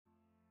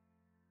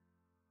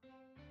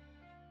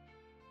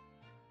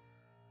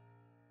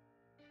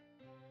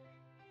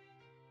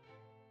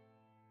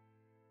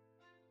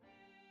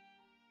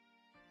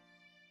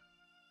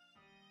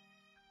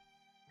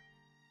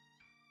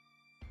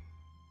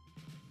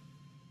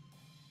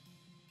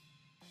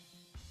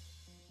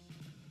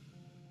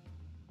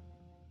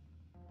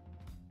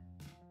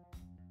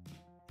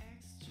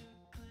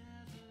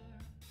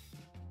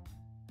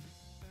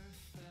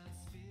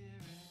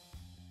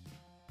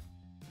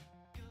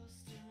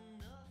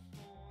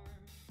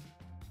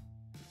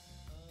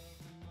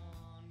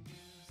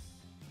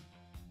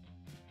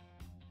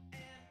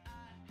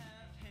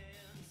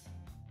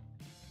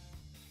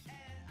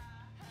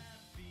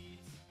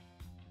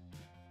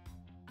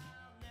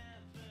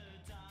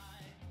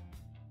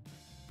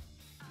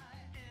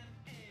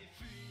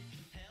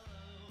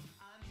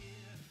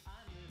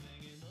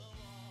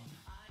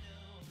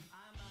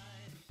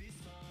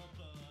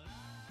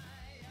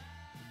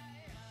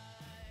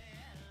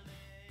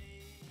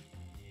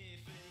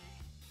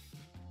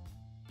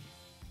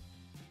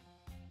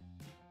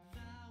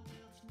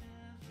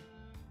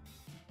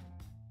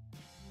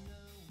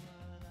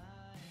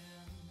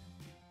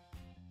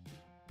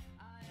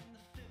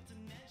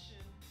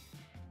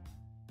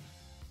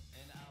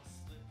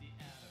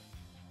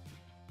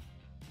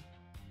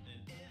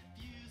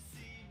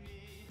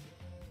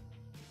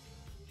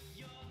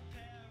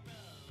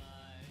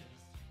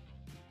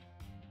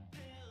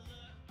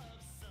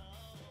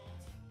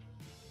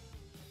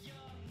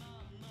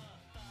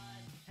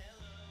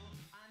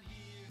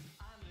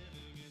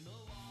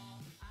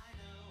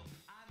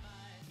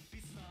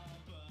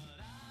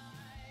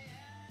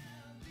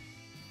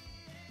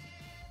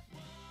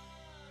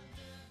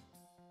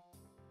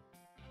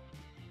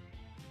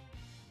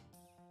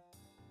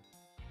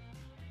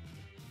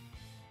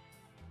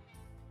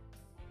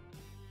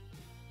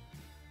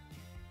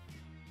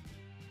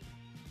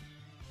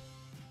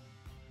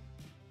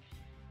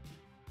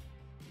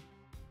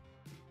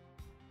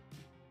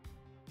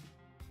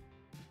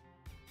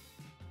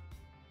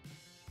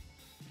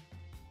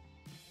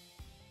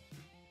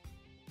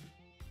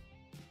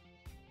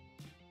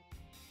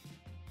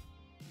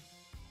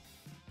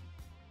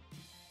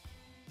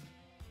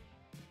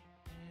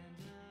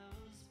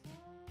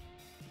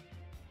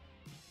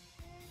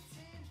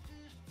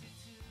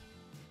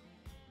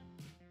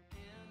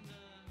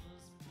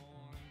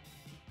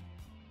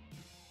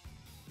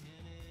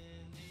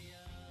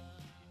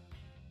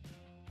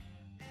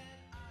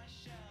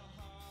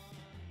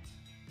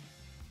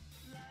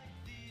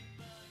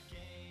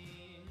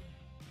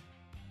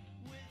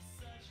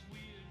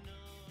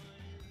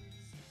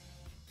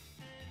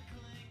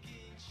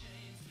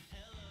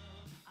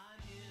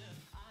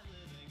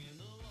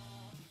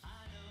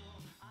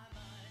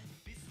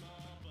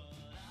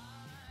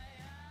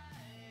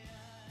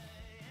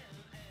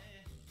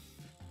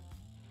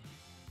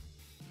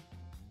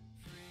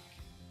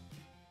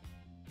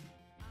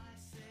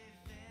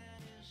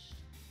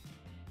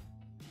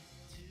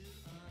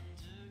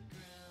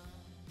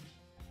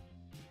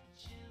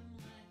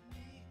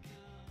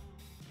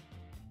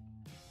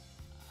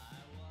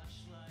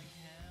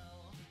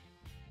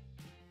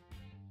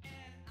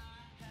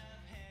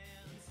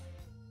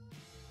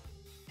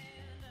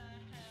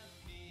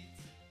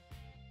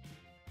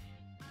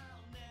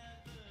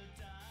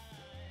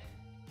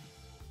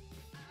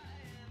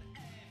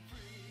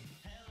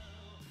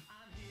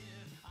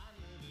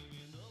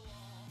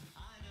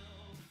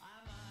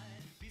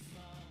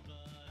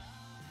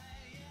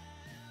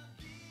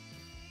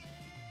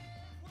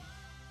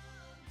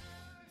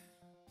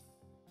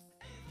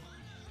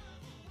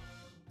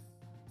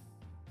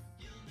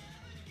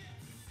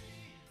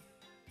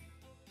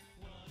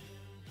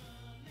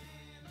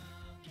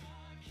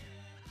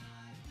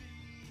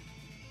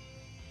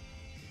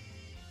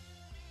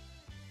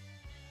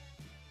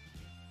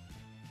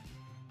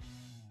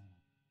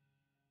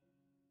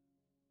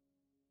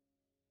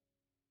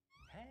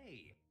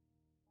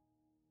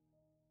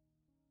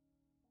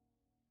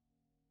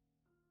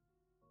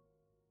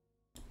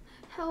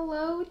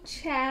Hello,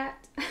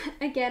 chat.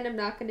 Again, I'm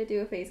not going to do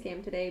a face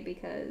cam today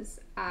because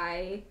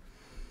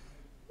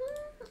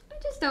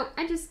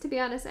to be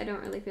honest, I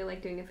don't really feel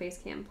like doing a face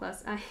cam.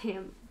 Plus, I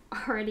am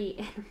already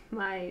in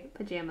my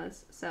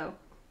pajamas, so,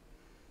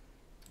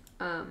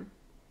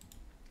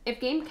 if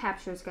game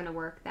capture is going to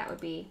work, that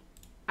would be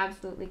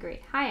absolutely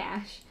great. Hi,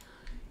 Ash.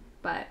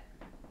 But,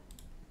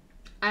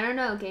 I don't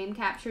know, game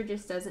capture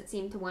just doesn't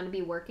seem to want to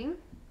be working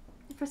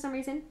for some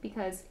reason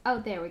because, oh,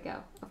 there we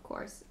go. Of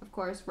course,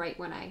 right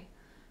when I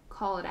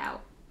call it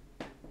out,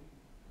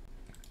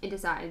 it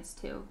decides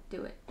to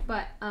do it.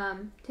 But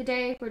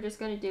today we're just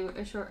gonna do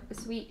a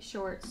sweet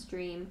short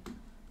stream.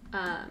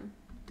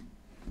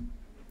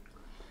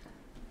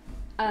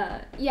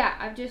 Yeah,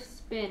 I've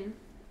just been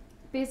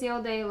busy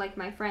all day. Like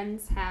my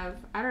friends have,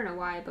 I don't know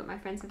why, but my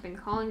friends have been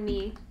calling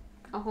me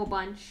a whole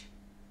bunch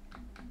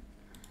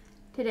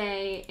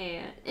today,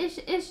 and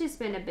it's just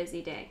been a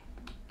busy day,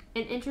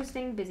 an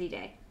interesting busy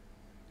day.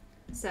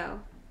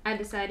 So I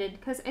decided,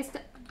 because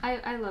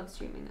I love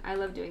streaming, I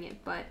love doing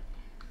it, but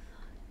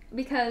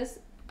because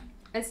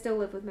I still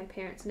live with my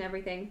parents and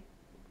everything,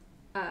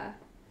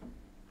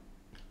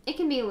 it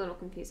can be a little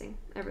confusing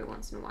every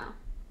once in a while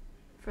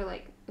for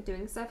like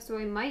doing stuff. So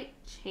I might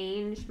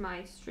change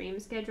my stream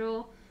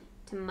schedule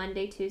to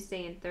Monday,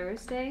 Tuesday, and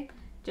Thursday,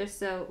 just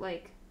so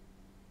like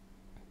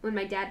when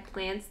my dad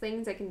plans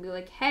things, I can be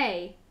like,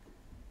 hey,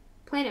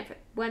 plan it for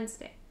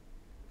Wednesday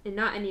and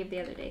not any of the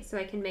other days, so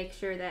I can make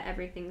sure that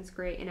everything's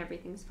great and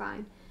everything's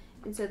fine,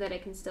 and so that I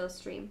can still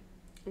stream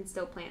and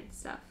still plan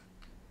stuff.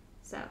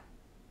 So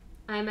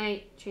I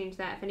might change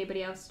that. If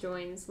anybody else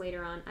joins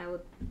later on, I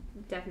will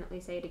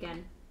definitely say it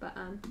again. But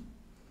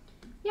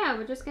yeah,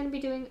 we're just gonna be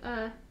doing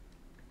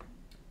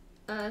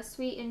a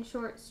sweet and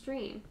short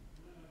stream.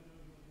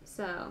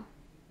 So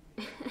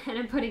and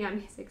I'm putting on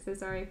music, so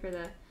sorry for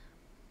the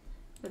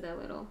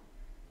little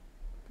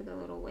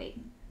wait.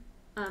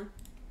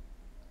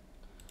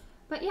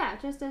 But yeah,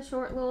 just a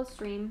short little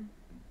stream.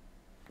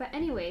 But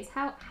anyways,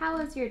 how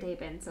has your day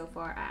been so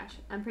far, Ash?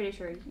 I'm pretty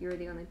sure you're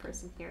the only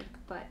person here,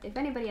 but if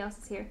anybody else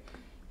is here,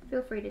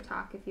 feel free to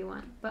talk if you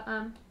want. But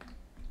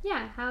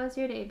yeah, how has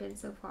your day been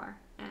so far,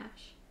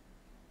 Ash?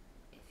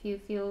 If you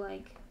feel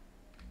like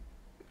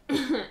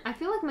I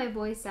feel like my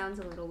voice sounds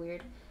a little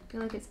weird. I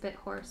feel like it's a bit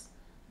hoarse.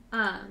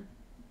 But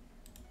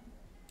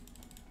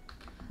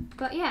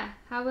yeah,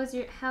 how has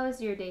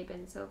your day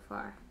been so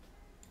far?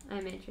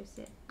 I'm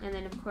interested. And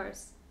then of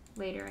course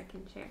later I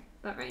can share.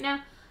 But right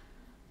now,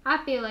 I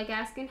feel like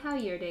asking how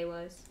your day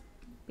was,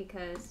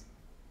 because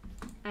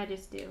I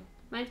just do.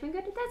 Mine's been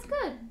good. That's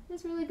good.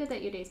 It's really good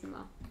that your day's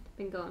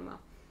been going well.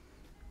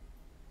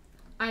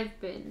 It's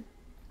been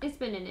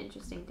an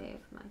interesting day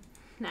of mine.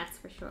 That's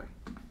for sure.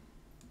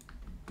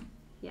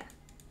 Yeah.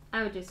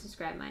 I would just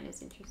describe mine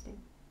as interesting.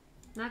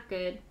 Not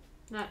good,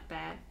 not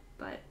bad,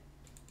 but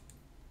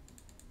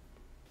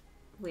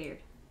weird.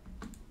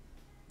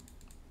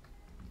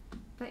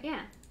 But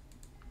yeah.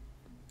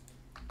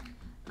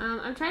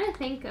 I'm trying to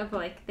think of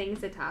like things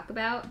to talk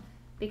about,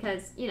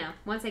 because, you know,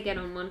 once I get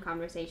on one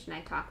conversation,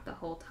 I talk the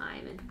whole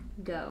time and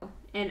go.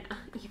 And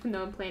even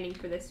though I'm planning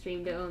for this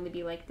stream to only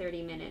be like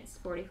 30 minutes,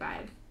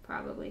 45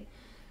 probably,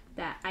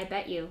 that I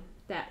bet you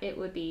that it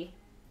will be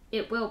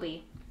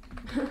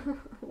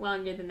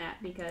longer than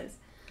that, because,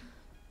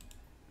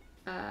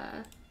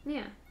 yeah,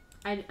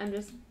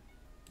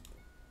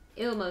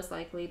 it'll most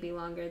likely be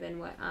longer than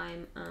what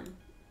I'm,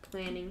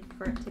 planning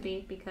for it to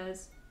be,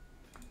 because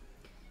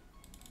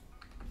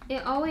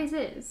it always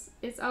is.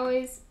 It's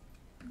always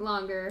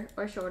longer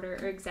or shorter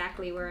or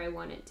exactly where I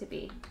want it to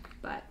be.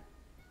 But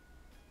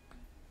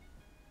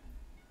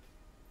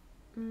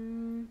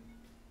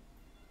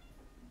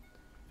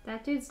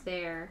that dude's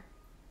there.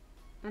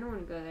 I don't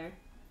want to go there.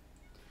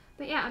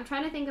 But yeah, I'm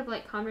trying to think of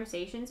like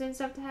conversations and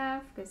stuff to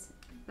have, because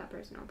that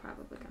person will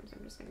probably come, so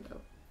I'm just gonna go.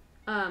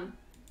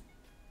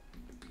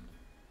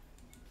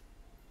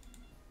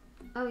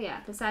 Oh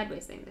yeah, the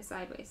sideways thing that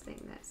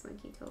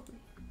Slinky told me.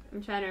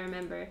 I'm trying to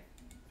remember.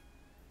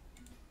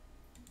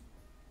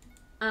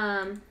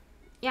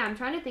 Yeah, I'm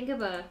trying to think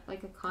of a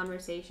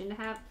conversation to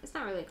have. It's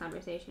not really a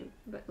conversation,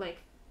 but like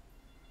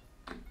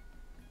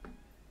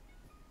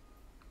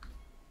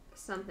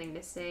something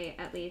to say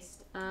at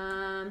least.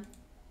 Trying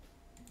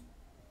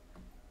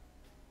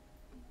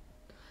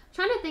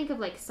to think of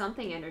like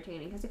something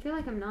entertaining, because I feel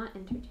like I'm not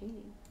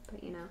entertaining,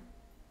 but you know,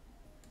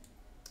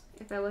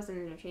 if I wasn't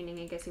entertaining,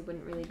 I guess you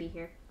wouldn't really be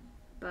here.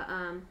 But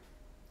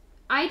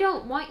I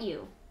don't want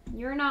you.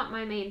 You're not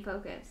my main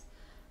focus.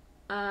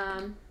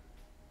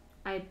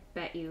 I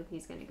bet you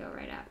he's gonna go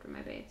right after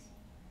my base.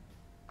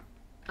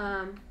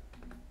 But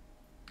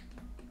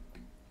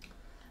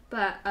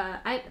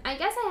I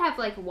guess I have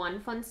like one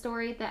fun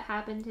story that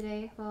happened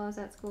today while I was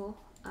at school.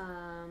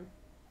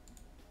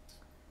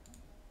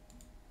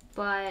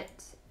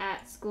 But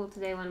at school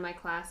today, one of my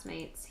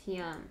classmates,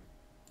 he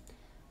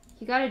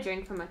got a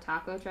drink from a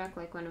taco truck.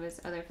 Like one of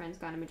his other friends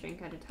got him a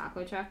drink at a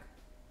taco truck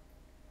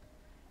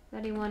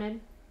that he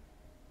wanted.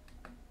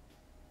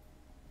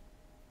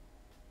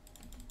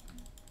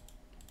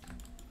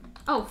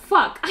 Oh,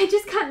 fuck. I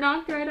just got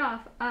knocked right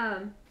off.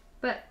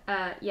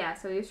 Yeah,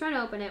 so he was trying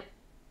to open it.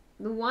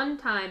 The one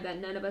time that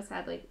none of us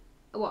had, like,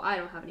 well, I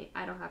don't have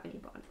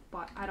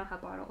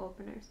bottle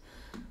openers.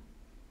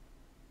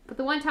 But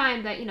the one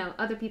time that, you know,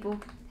 other people,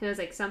 who was,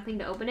 like, something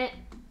to open it,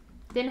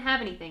 didn't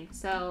have anything.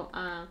 So,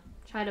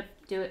 try to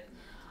do it.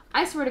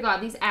 I swear to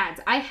God, these ads.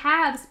 I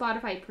have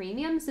Spotify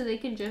Premium, so they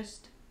can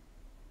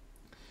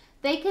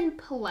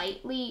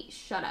politely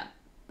shut up.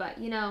 But,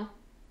 you know,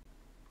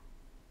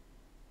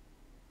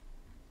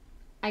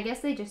 I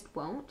guess they just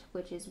won't,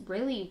 which is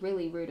really,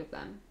 really rude of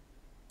them.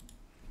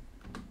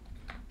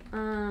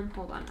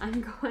 Hold on.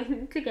 I'm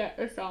going to get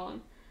a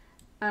song.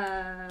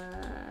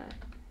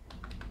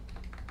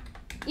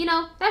 You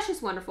know, that's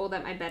just wonderful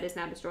that my bed is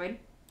now destroyed.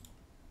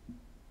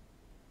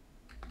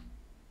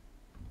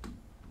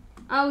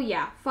 Oh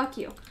yeah, fuck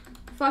you.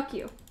 Fuck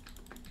you.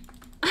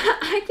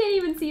 I can't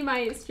even see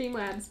my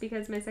Streamlabs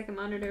because my second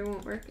monitor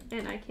won't work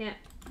and I can't.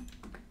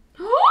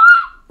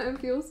 I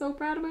feel so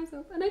proud of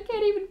myself and I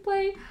can't even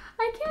play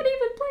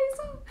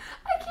songs.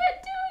 I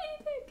can't do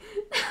anything.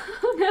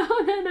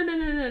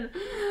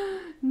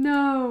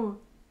 No.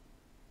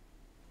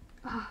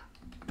 Ah.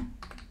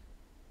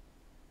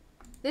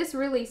 This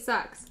really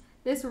sucks.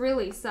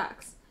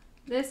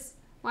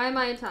 Why am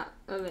I on top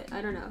of it?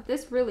 I don't know.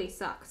 This really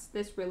sucks.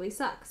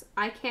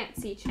 I can't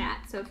see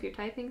chat, so if you're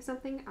typing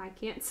something, I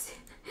can't see.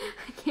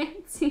 I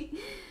can't see.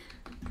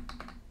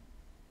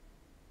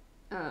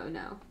 Oh,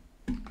 no.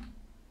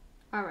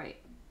 Alright.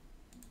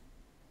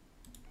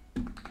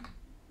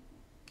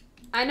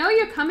 I know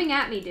you're coming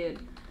at me, dude.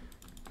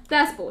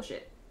 That's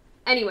bullshit.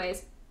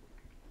 Anyways.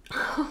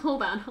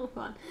 Hold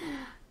on.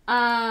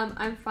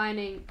 I'm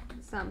finding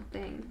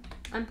something.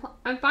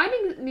 I'm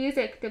finding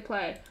music to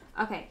play.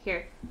 Okay,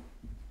 here.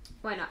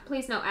 Why not?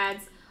 Please no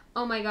ads.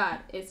 Oh my god,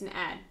 it's an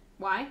ad.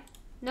 Why?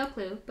 No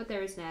clue, but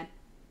there is an ad.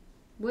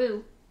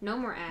 Woo. No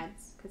more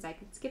ads, because I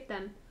can skip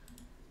them.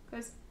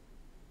 Because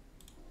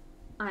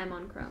I'm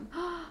on Chrome.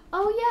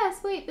 Oh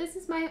yes, wait, this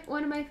is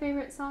one of my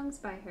favorite songs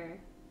by her.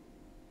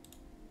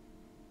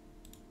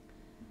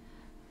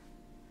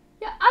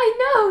 Yeah, I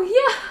know,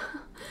 yeah!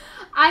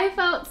 I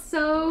felt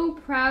so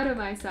proud of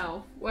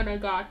myself when I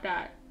got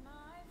that.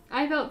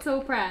 I felt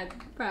so proud.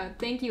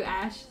 Thank you,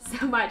 Ash,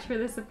 so much for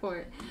the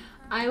support.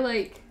 I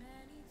like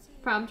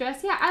Prom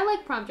Dress. Yeah, I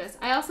like Prom Dress.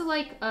 I also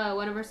like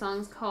one of her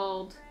songs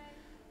called,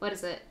 what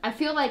is it? I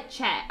Feel Like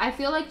Chet. I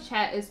Feel Like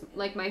Chet is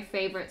like my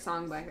favorite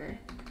song by her.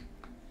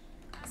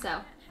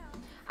 So,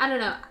 I don't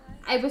know.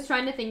 I was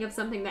trying to think of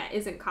something that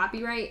isn't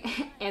copyright,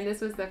 and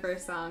this was the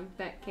first song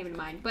that came to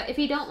mind. But if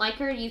you don't like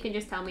her, you can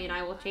just tell me and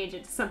I will change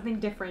it to something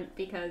different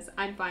because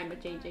I'm fine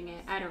with changing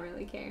it. I don't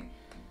really care.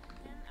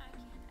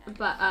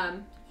 But,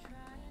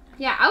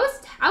 yeah, I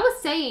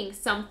was saying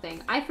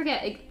something. I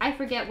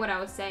forget what I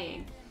was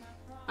saying.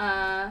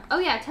 Oh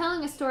yeah,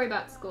 telling a story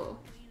about school.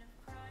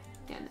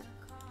 Yeah, no.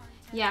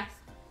 Yeah.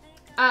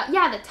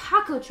 Yeah, the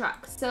taco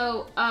truck.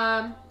 So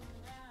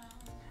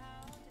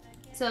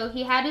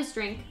he had his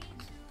drink,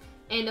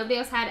 and nobody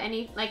else had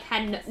any, like,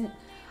 I don't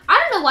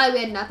know why we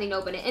had nothing to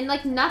open it. And,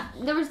 like,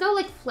 there was no,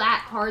 like,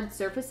 flat, hard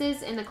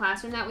surfaces in the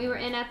classroom that we were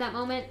in at that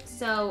moment.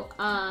 So,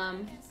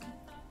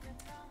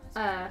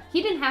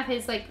 he didn't have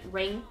his, like,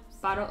 ring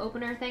bottle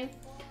opener thing.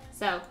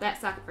 So,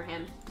 that sucked for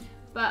him.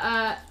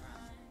 But,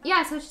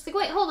 yeah, so she's like,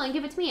 wait, hold on,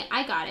 give it to me.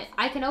 I got it.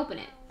 I can open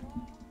it.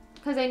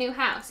 Because I knew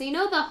how. So, you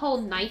know the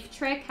whole knife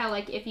trick? How,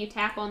 like, if you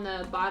tap on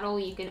the bottle,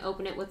 you can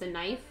open it with a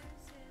knife?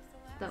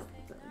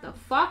 The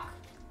fuck?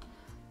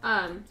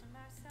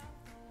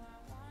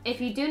 If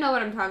you do know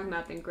what I'm talking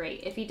about, then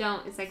great. If you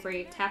don't, it's like where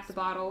you tap the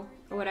bottle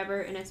or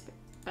whatever in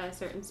a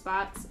certain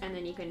spots, and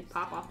then you can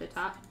pop off the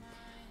top.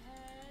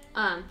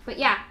 But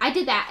yeah, I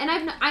did that, and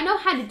I know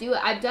how to do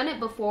it. I've done it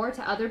before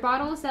to other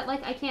bottles that,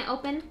 like, I can't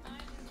open.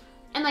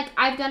 And, like,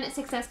 I've done it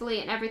successfully,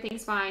 and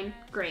everything's fine.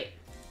 Great.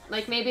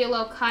 Like, maybe a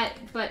little cut,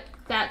 but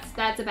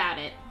that's about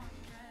it.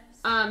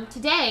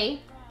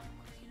 Today,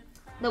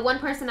 the one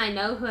person I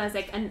know who has,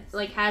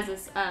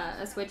 has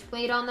a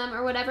switchblade on them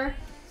or whatever,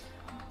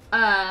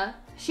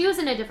 she was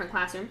in a different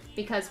classroom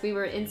because we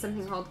were in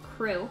something called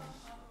crew.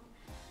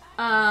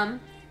 Oh,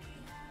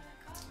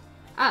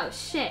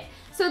 shit.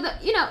 So,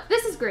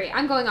 this is great.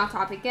 I'm going off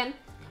topic again.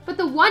 But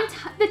the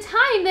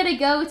time that I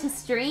go to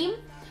stream,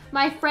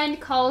 my friend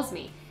calls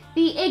me.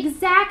 The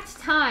exact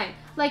time.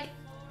 Like,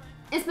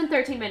 it's been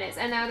 13 minutes,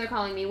 and now they're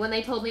calling me when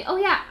they told me, oh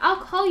yeah, I'll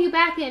call you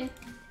back in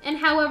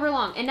however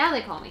long. And now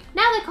they call me.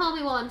 Now they call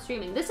me while I'm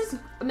streaming. This is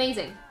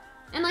amazing.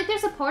 And, like, they're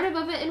supportive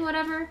of it and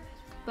whatever.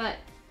 But,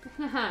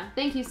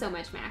 thank you so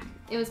much, Mac.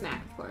 It was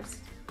Mac, of course.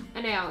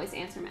 And I always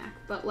answer Mac.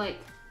 But, like,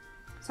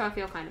 so I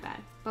feel kind of bad.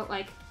 But,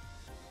 like,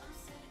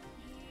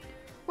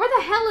 where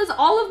the hell is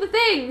all of the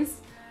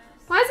things?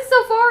 Why is it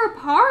so far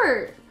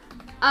apart?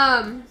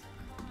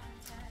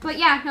 But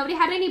yeah, nobody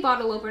had any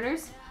bottle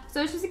openers.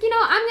 So it's just like,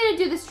 I'm gonna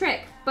do this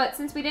trick. But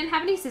since we didn't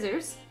have any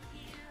scissors,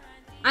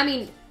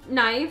 any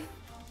knives,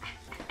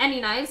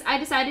 I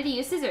decided to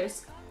use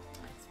scissors.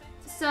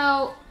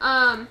 So,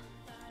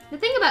 the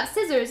thing about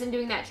scissors in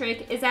doing that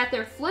trick is that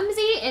they're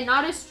flimsy and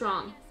not as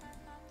strong.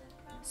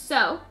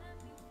 So,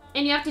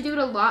 and you have to do it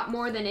a lot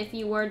more than if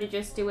you were to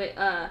just do it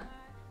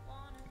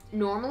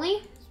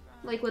normally,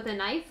 like with a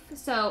knife.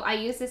 So I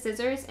used the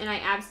scissors and I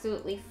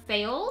absolutely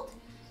failed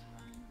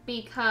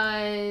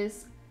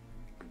because,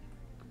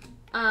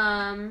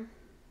 yeah,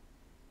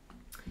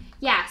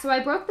 so I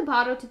broke the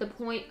bottle to the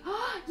point,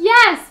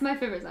 yes, my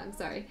favorite song,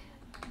 sorry.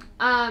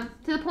 To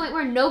the point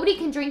where nobody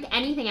can drink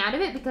anything out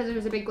of it because there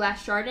was a big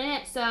glass shard in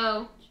it.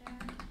 So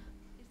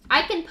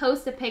I can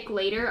post a pic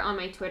later on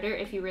my Twitter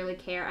if you really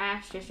care,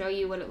 Ash, to show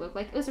you what it looked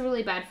like. It was a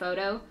really bad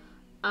photo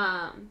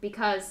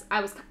because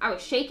I was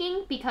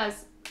shaking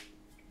because,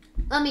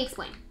 let me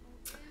explain.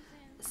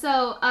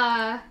 So,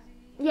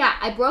 yeah,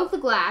 I broke the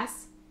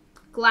glass.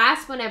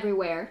 Glass went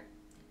everywhere.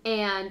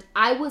 And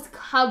I was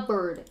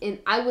covered in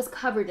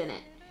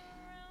it.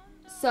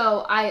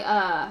 So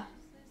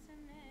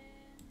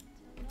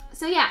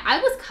so yeah, I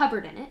was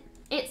covered in it.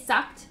 It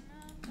sucked.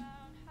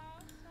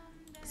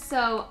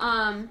 So,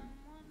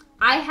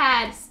 I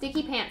had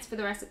sticky pants for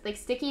the rest of, like,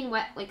 sticky and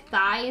wet, like,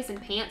 thighs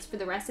and pants for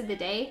the rest of the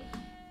day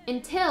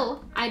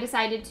until I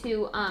decided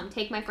to,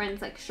 take my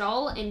friend's, like,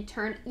 shawl and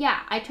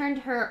I turned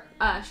her,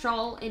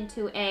 shawl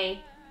into a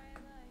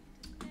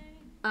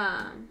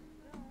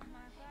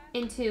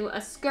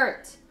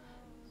skirt.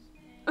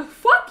 Oh,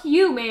 fuck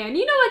you, man.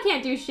 You know I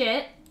can't do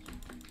shit.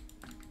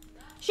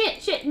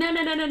 Shit. No.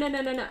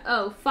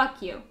 Oh,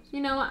 fuck you.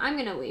 You know what? I'm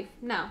gonna leave.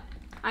 No.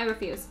 I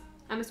refuse.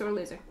 I'm a sore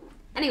loser.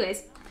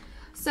 Anyways.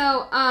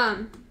 So,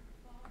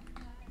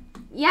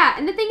 yeah.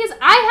 And the thing is,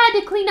 I had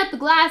to clean up the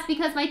glass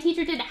because my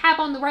teacher didn't have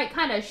on the right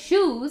kind of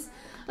shoes.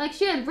 Like,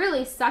 she had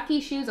really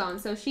sucky shoes on,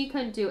 so she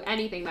couldn't do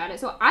anything about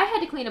it. So I had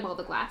to clean up all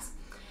the glass.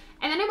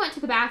 And then I went to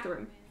the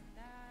bathroom.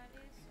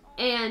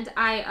 And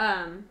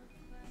I,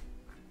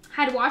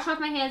 had to wash off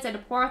my hands, I had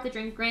to pour off the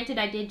drink. Granted,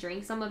 I did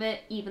drink some of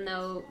it, even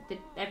though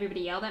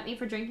everybody yelled at me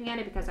for drinking at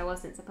it because I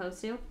wasn't supposed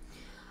to.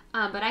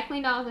 But I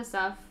cleaned all the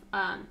stuff.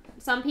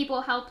 Some people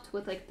helped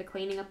with, like, the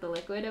cleaning up the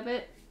liquid of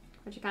it,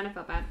 which I kind of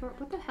felt bad for.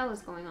 What the hell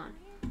is going on?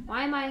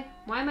 Why am I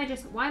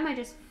just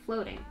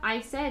floating?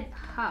 I said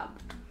hub.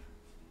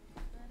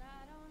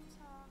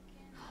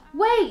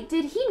 Wait,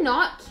 did he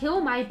not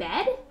kill my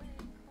bed?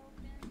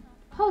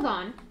 Hold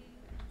on.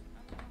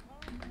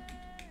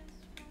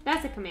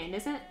 That's a command,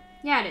 isn't it?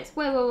 Yeah, it is.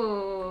 Wait.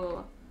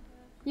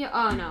 Yeah,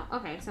 oh no.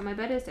 Okay, so my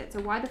bed is dead. So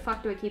why the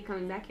fuck do I keep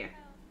coming back here?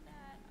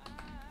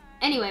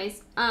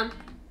 Anyways,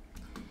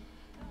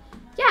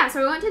 yeah,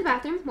 so I went to the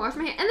bathroom, washed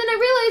my hands, and then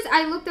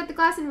I looked at the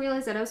glass and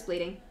realized that I was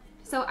bleeding.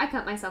 So I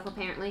cut myself,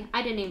 apparently.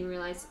 I didn't even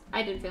realize.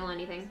 I didn't feel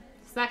anything.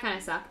 So that kind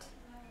of sucked.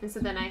 And so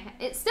then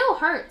it still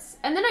hurts.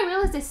 And then I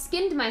realized I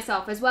skinned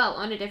myself as well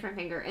on a different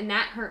finger, and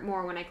that hurt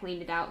more when I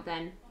cleaned it out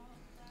than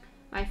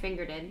my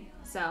finger did.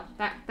 So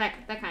that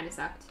kind of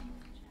sucked.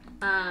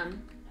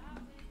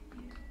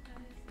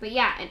 But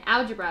yeah, and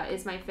algebra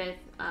is my 5th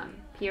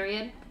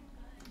period.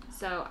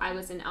 So I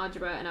was in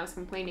algebra and I was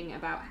complaining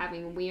about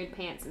having weird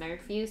pants and I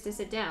refused to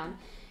sit down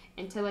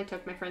until I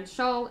took my friend's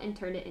shawl and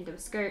turned it into a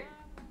skirt.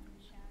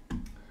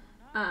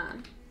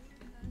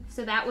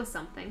 So that was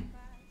something,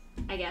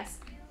 I guess.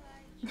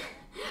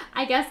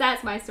 I guess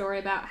that's my story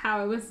about how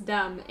I was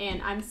dumb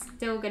and I'm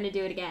still gonna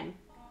do it again.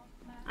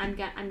 I'm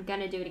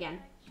gonna do it again.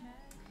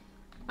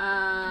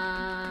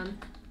 I'm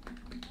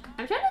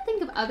trying to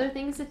think of other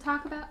things to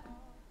talk about.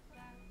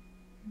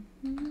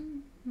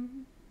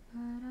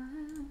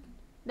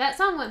 That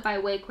song went by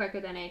way quicker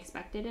than I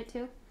expected it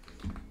to.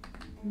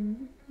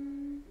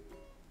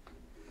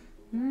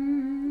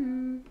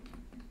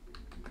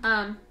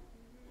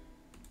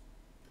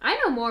 I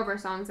know more of her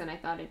songs than I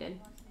thought I did.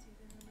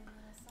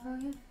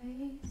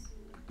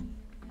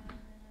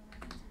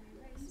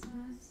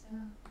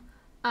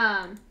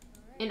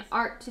 In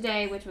art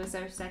today, which was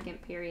our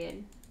 2nd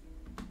period,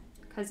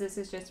 because this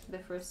is just for the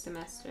 1st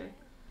semester,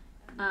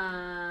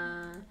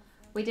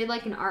 we did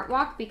like an art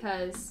walk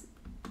because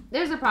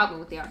there's a problem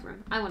with the art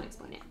room. I won't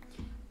explain it.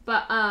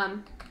 But,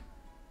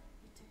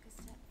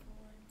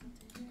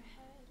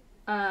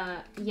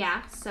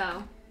 yeah,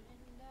 so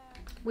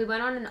we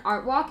went on an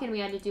art walk and we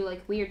had to do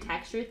like weird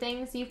texture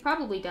things. You've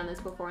probably done this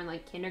before in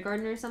like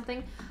kindergarten or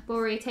something, but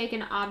where you take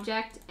an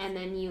object and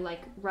then you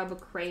like rub a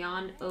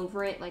crayon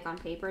over it like on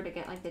paper to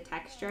get like the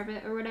texture of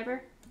it or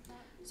whatever.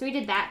 So we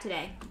did that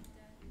today.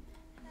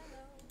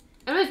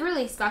 It was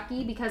really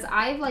sucky because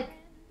I have like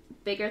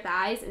bigger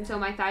thighs and so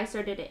my thighs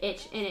started to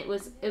itch and it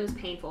was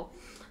painful.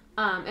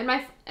 And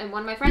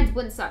one of my friends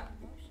wouldn't stop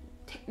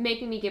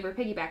making me give her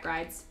piggyback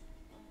rides.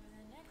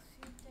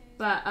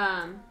 But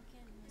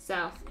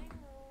so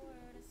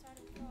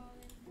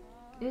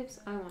oops,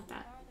 I want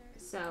that.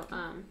 So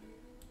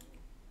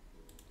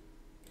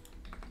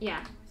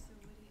yeah.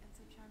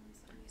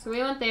 So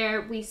we went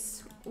there. We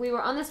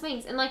were on the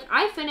swings and like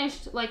I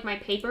finished like my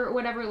paper or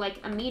whatever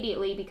like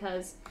immediately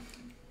because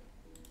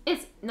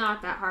it's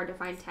not that hard to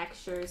find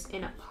textures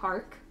in a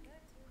park.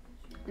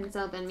 And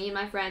so then me and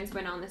my friends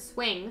went on the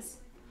swings.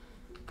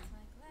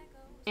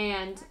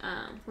 And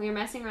we were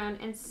messing around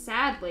and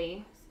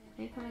sadly,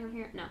 are you coming over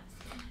here? No.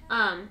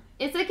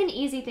 It's like an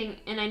easy thing,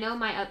 and I know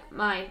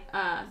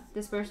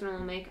this person will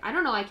make. I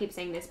don't know why I keep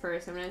saying this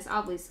person, and it's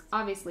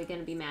obviously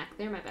gonna be Mac.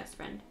 They're my best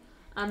friend.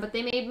 But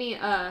they made me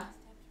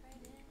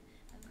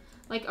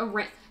like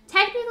a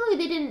technically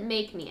they didn't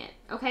make me it.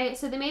 Okay,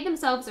 so they made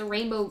themselves a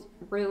rainbow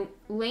loom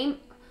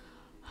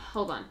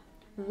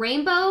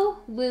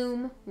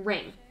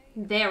ring.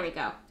 There we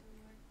go.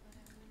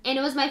 And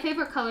it was my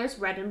favorite colors,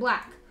 red and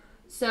black.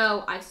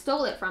 So I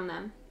stole it from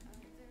them,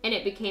 and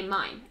it became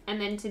mine. And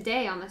then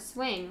today on the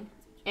swing,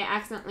 it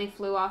accidentally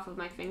flew off of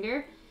my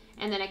finger,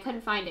 and then I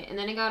couldn't find it. And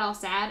then I got all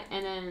sad,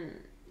 and then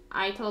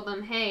I told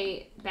them,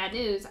 hey, bad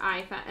news,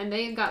 and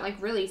they got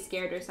like really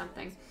scared or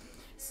something.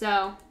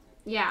 So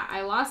yeah,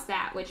 I lost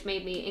that, which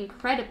made me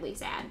incredibly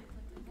sad.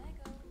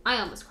 I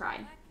almost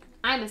cried.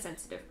 I'm a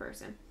sensitive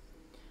person.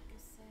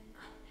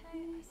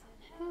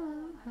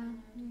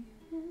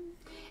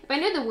 If I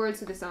knew the words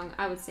to the song,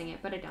 I would sing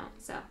it, but I don't,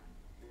 so.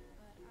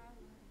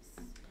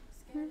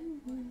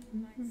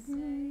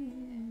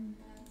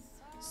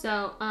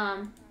 So,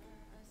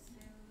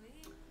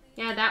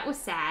 yeah, that was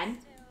sad.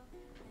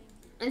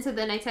 And so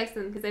then I texted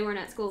them because they weren't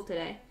at school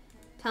today,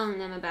 telling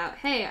them about,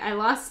 hey, I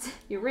lost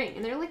your ring.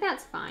 And they're like,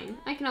 that's fine.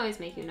 I can always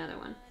make you another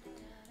one.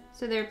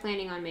 So they're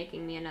planning on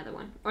making me another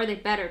one. Or they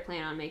better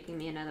plan on making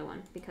me another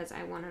one because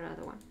I want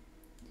another one.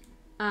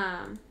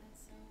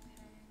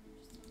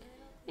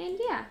 And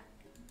yeah.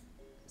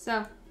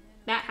 So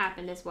that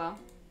happened as well.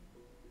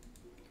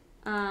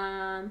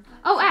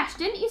 Oh, Ash,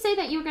 didn't you say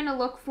that you were going to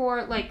look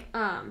for, like,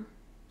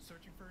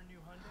 Searching for a new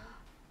Hyundai?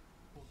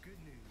 Well, good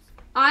news.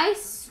 I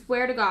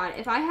swear to God,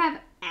 if I have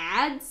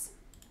ads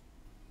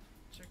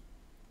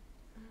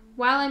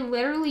while I'm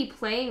literally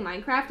playing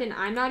Minecraft and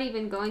I'm not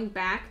even going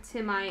back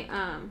to my,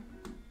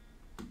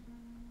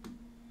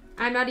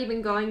 I'm not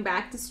even going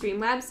back to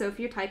Streamlabs, so if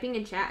you're typing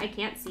in chat, I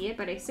can't see it,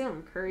 but I still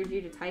encourage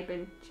you to type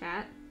in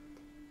chat,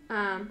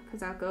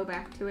 because I'll go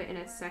back to it in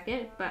a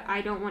second, but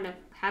I don't want to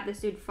have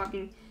this dude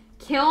fucking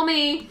kill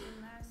me.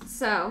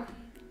 So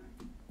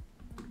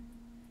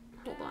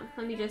hold on,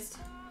 let me just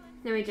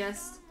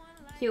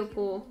heal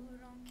pool.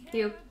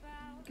 Give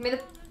me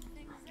the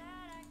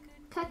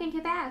cooking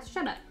to bass.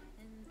 Shut up.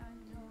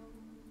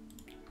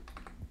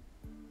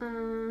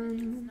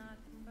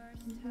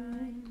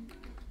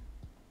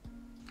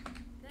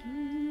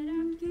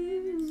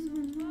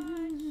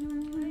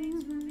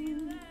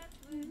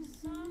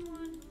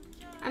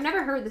 I've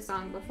never heard the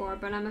song before,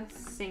 but I'm gonna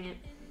sing it.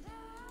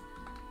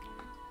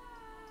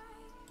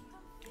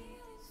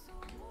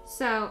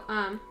 So,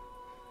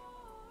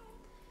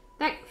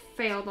 that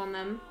failed on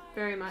them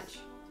very much.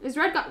 Is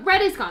red gone?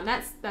 Red is gone.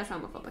 That's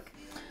homophobic.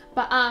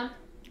 But,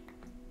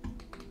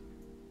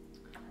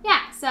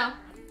 yeah, so,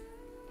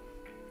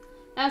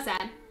 that was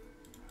sad.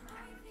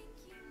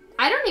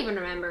 I don't even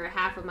remember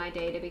half of my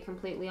day, to be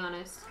completely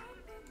honest.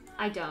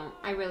 I don't.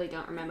 I really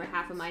don't remember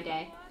half of my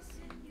day.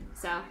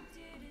 So,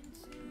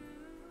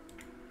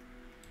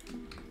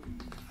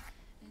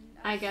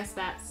 I guess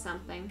that's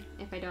something,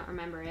 if I don't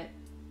remember it.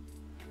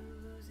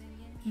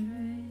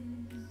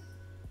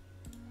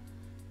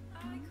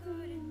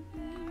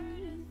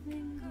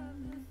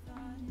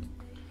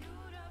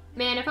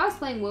 Man, if I was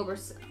playing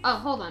Wilbur's... Oh,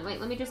 hold on. Wait,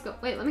 let me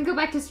go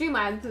back to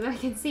Streamlabs so that I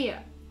can see it.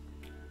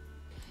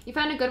 You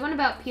found a good one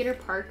about Peter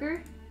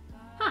Parker?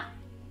 Huh.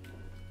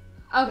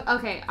 Oh,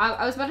 okay.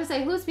 I was about to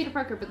say, who's Peter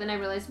Parker? But then I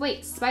realized,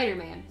 wait,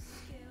 Spider-Man.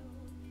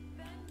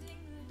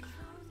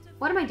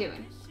 What am I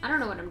doing? I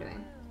don't know what I'm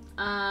doing.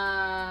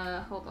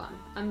 Hold on.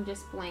 I'm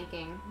just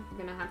blanking.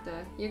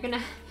 You're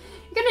gonna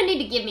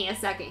need to give me a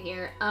second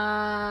here.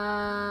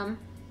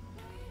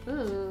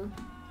 Ooh.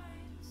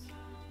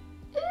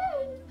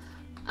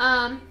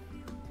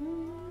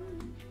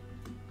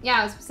 Yeah,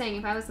 I was saying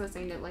if I was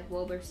listening to like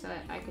Wilbur Soot,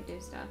 I could do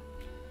stuff.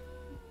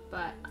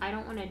 But I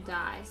don't want to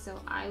die,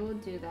 so I will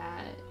do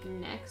that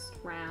next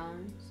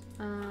round.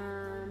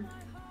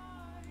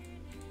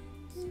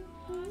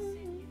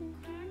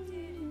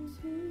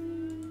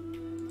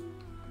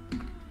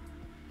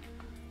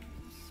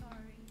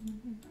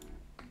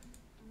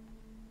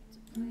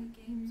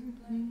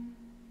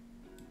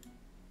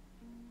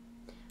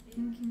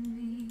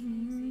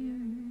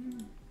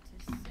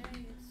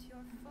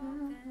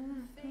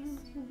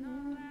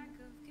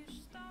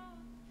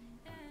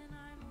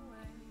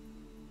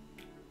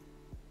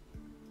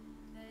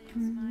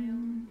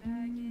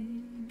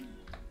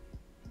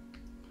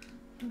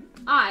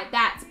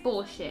 That's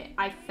bullshit.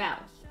 I fell.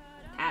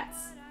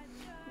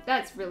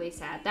 That's really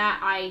sad.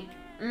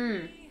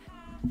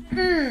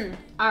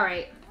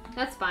 Alright.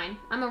 That's fine.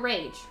 I'm a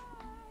rage.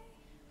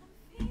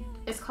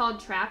 It's called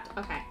Trapped.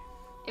 Okay.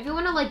 If you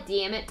want to, like,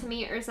 DM it to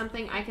me or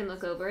something, I can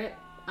look over it.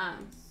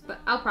 But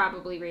I'll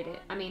probably read it.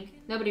 I mean,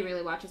 nobody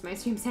really watches my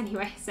streams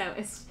anyway, so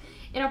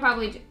it'll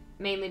probably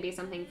mainly be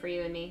something for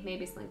you and me.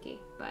 Maybe Slinky,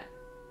 but...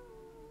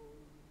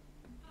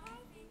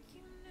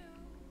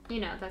 You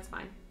know, that's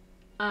fine.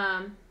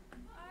 I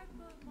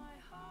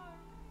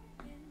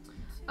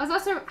was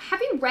also...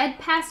 Have you read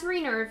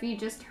Passerine, or have you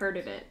just heard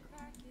of it?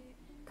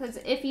 Because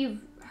if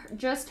you've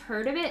just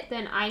heard of it,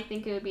 then I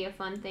think it would be a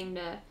fun thing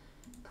to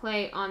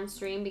play on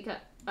stream, because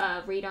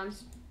read on.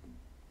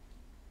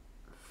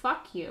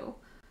 Fuck you,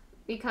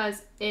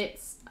 because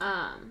it's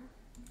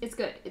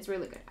good. It's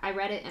really good. I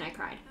read it and I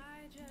cried.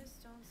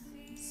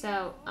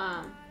 So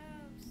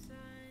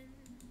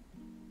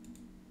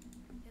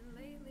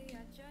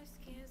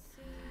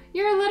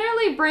you're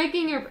literally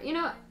breaking your. You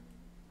know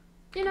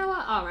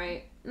what? All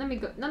right. Let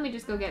me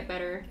just go get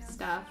better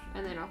stuff,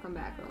 and then I'll come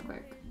back real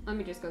quick. Let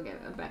me just go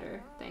get a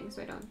better thing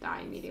so I don't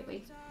die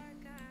immediately.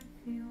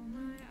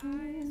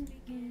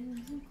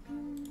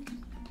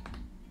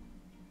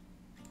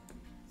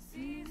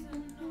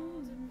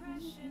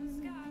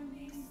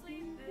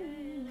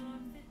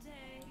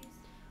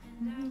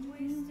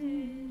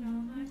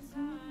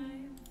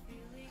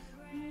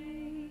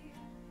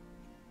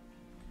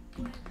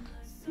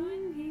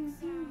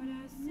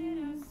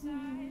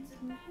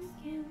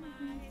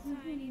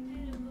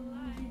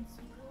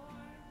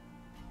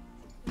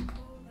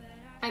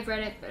 I've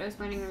read it, but I was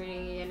planning on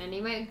reading it again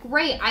anyway.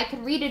 Great, I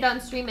could read it on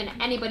stream and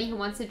anybody who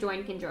wants to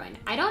join can join.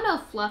 I don't know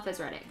if Fluff has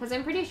read it, because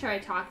I'm pretty sure I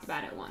talked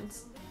about it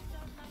once.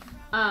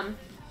 But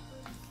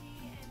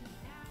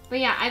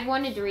yeah, I've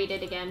wanted to read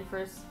it again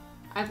first.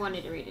 I've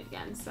wanted to read it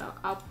again, so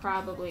I'll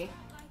probably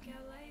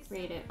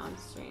read it on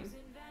stream.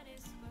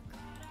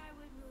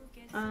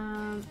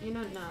 You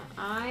know, no,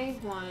 I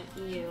want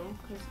you,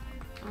 because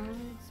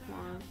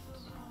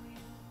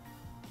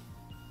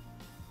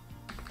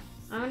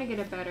I want to get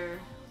a better...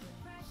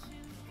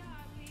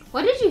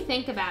 What did you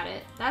think about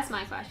it? That's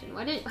my question.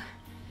 What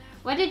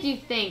did you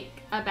think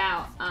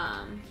about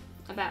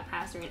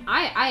Pastoring?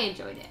 I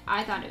enjoyed it.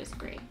 I thought it was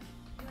great.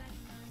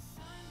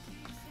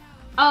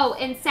 Oh,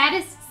 and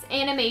Saddest's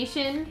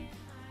animation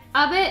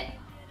of it.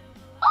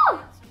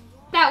 Oh,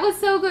 that was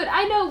so good.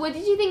 I know. What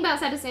did you think about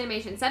Saddest's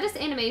animation? Saddest's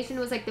animation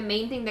was like the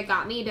main thing that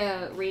got me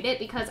to read it,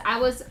 because I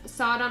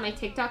saw it on my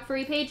TikTok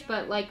free page,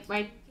 but like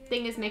my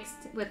thing is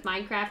mixed with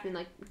Minecraft and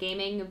like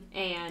gaming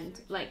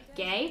and like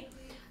gay.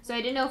 So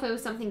I didn't know if it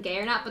was something gay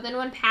or not. But then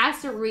when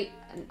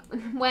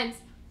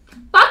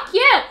fuck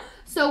you!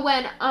 So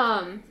when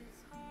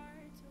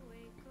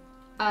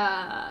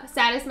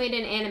Saddest made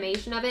an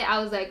animation of it, I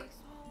was like,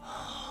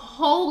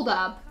 hold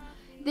up,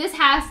 this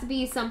has to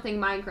be something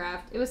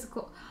Minecraft. It was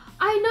cool.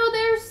 I know,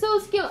 they're so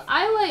skilled.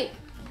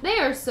 They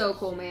are so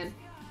cool, man.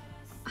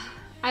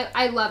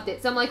 I loved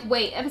it. So I'm like,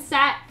 wait, if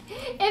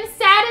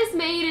Saddest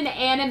made an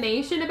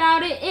animation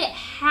about it, it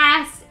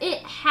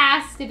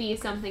has to be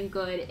something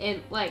good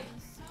and like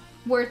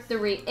worth the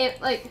read.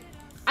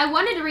 I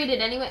wanted to read it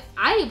anyway.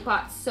 I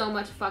bought so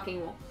much fucking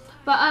wool.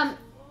 But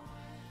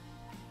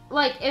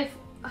like if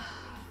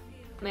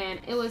man,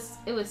 it was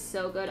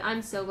so good.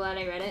 I'm so glad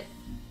I read it.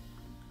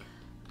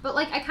 But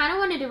like I kind of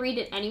wanted to read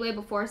it anyway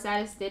before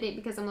Saddest did it,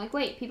 because I'm like,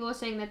 wait, people are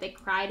saying that they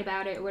cried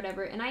about it or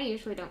whatever, and I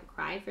usually don't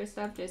cry for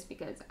stuff just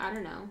because, I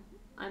don't know,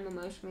 I'm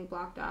emotionally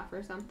blocked off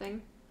or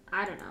something.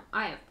 I don't know.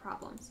 I have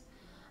problems.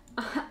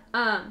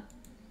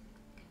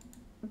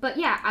 But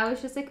yeah, I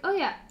was just like, oh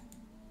yeah,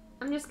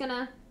 I'm just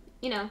gonna,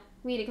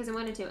 read it because I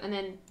wanted to. And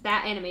then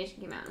that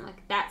animation came out. I'm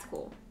like, that's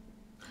cool.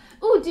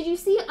 Oh, did you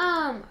see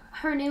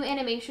her new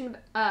animation?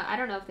 I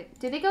don't know if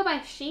did they go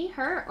by she,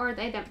 her, or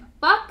they, them?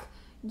 Fuck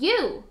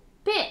you,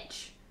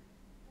 bitch.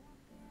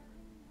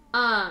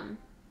 I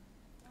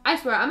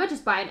swear, I'm gonna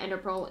just buy an ender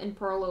pearl and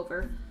pearl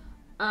over.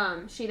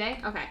 She, they?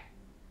 Okay.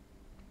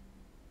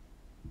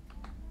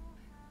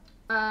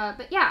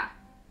 But yeah.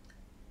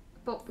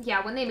 But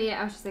yeah, when they made it,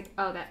 I was just like,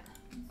 oh,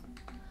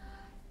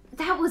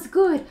 that was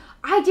good.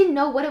 I didn't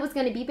know what it was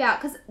gonna be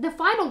about, because the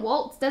final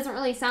waltz doesn't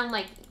really sound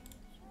like,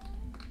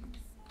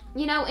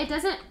 it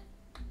doesn't,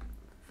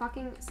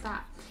 fucking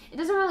stop. It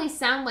doesn't really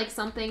sound like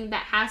something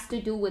that has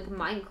to do with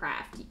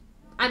Minecraft.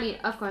 I mean,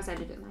 of course I had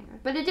to do with Minecraft,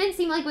 but it didn't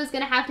seem like it was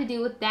gonna have to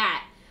do with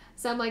that.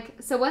 So I'm like,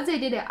 so once I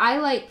did it, I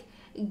like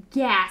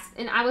gasped,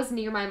 and I was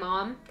near my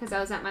mom, because I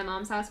was at my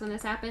mom's house when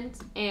this happened,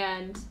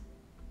 and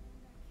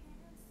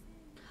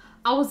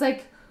I was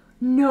like,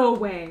 no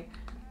way.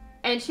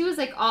 And she was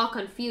like all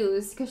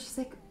confused, because she's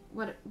like,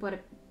 what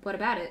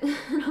about it?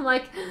 And I'm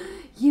like,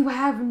 you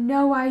have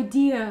no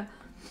idea.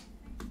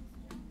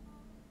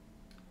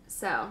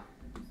 So,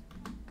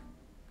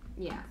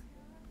 yeah.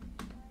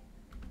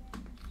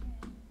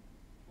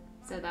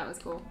 So that was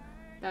cool.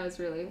 That was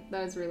really,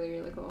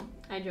 really cool.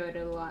 I enjoyed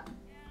it a lot.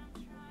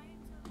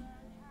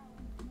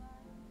 Do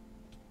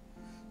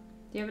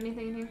you have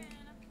anything in here?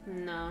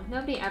 No,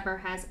 nobody ever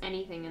has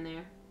anything in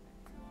there.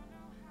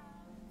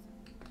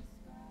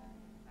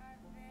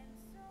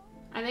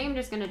 I think I'm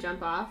just gonna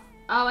jump off.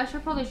 Oh, I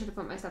probably should have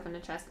put my stuff in the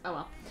chest. Oh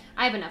well,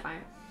 I have enough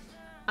iron.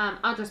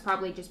 I'll just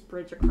probably just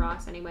bridge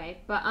across anyway.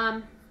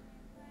 But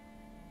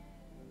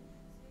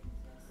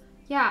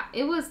yeah,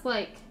 it was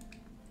like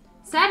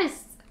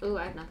Saddest. Ooh,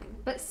 I have nothing.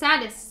 But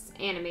Saddest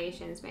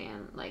animations,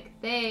 man, like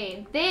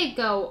they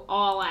go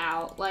all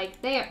out. Like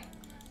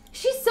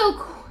she's so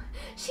cool.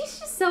 She's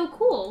just so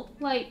cool.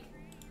 Like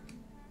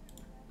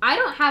I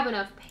don't have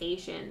enough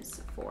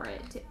patience for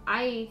it.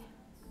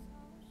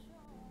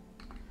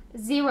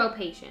 Zero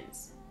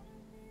patience.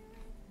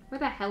 Where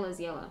the hell is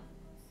yellow?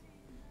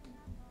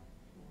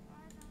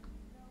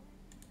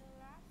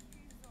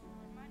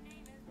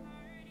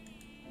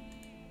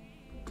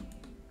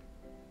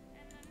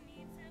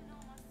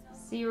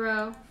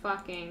 Zero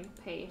fucking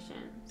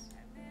patience.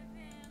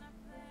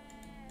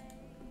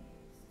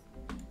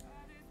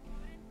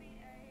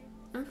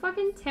 I'm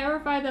fucking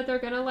terrified that they're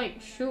gonna like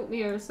shoot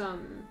me or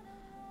something.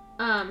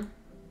 But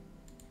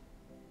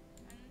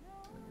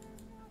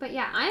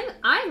yeah,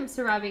 I'm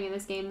surviving in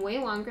this game way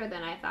longer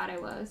than I thought I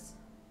was.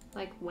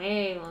 Like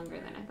way longer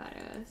than I thought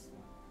I was.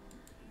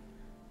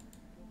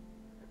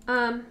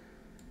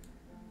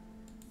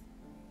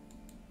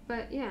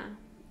 But yeah.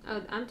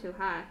 Oh, I'm too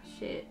high.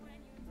 Shit.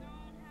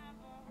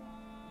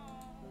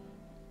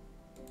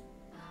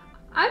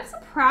 I'm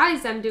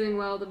surprised I'm doing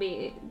well to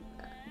be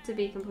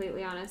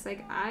completely honest.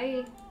 Like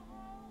I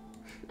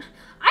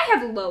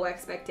have low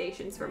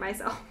expectations for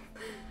myself.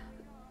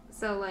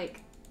 So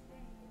like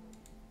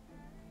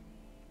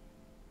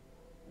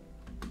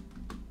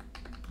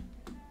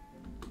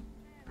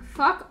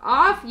fuck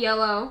off,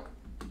 Yellow.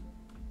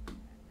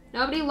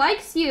 Nobody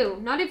likes you.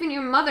 Not even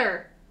your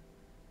mother.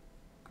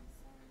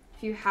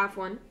 If you have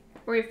one.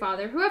 Or your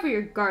father. Whoever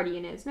your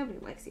guardian is. Nobody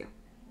likes you.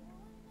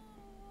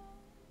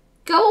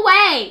 Go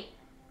away!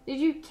 Did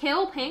you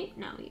kill Pink?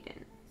 No, you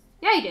didn't.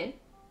 Yeah, you did.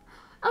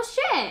 Oh,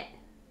 shit!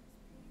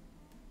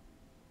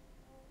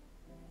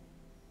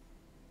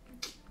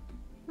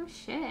 Oh,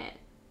 shit.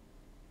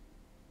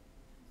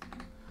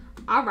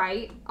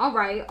 Alright.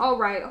 Alright.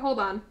 Alright. Hold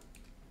on.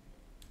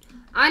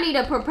 I need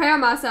to prepare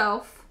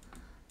myself.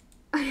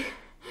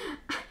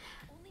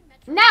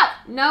 No!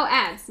 No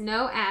ads.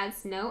 No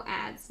ads. No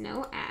ads.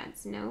 No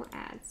ads. No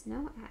ads.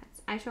 No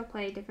ads. I shall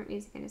play different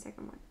music in a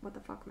second. What the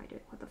fuck am I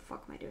doing? What the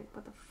fuck am I doing?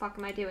 What the fuck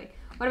am I doing?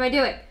 What am I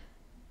doing?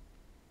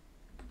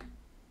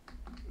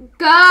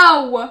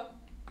 Go!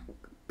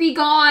 Be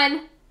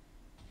gone.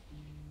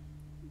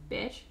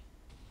 Bitch.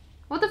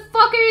 What the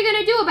fuck are you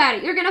gonna do about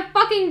it? You're gonna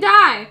fucking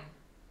die.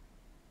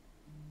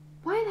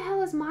 Why the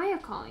hell is Maya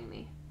calling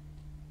me?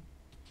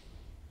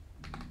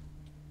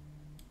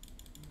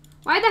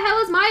 Why the hell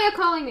is Maya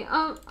calling me?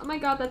 Oh my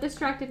god, that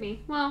distracted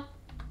me. Well,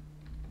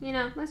 you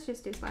know, let's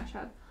just do slash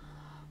hub.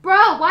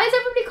 Bro, why is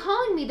everybody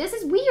calling me? This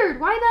is weird.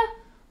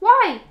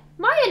 Why?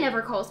 Maya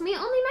never calls me.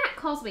 Only Matt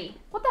calls me.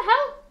 What the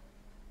hell?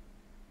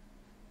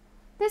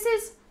 This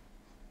is...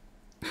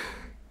 Did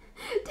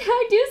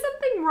I do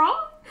something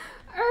wrong?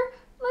 Or,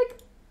 like...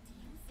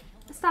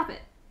 Stop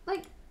it.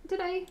 Like, did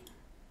I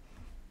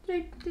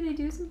do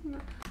something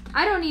wrong?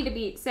 I don't need to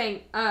be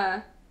saying,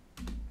 I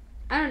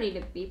don't need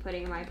to be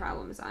putting my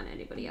problems on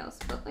anybody else,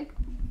 but like...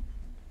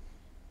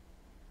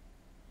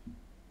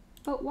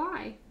 But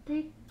why?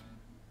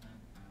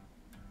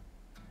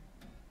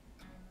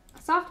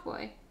 Soft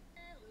Boy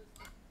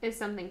is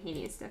something he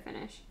needs to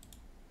finish.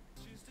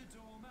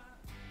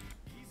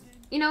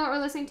 You know what we're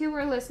listening to?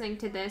 We're listening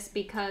to this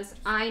because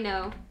I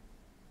know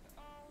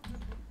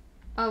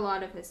a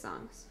lot of his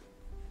songs.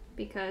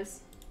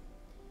 Because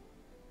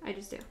I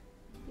just do.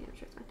 Yeah, I'm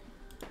sure it's fine.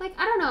 Like,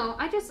 I don't know.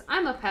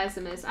 I'm a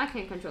pessimist. I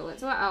can't control it,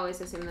 so I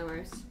always assume the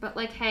worst. But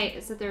like, hey,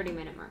 it's the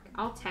 30-minute mark.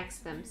 I'll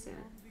text them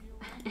soon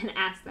and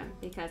ask them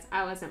because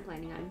I wasn't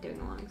planning on doing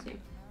a long stream.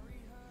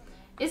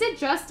 Is it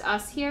just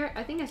us here?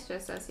 I think it's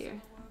just us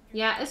here.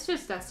 Yeah, it's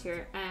just us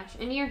here, Ash.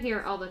 And you're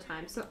here all the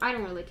time, so I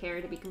don't really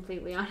care, to be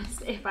completely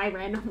honest, if I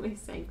randomly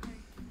sing.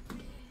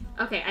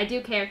 Okay, I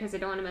do care because I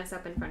don't want to mess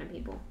up in front of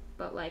people.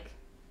 But, like,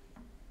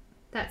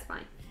 that's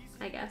fine,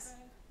 I guess.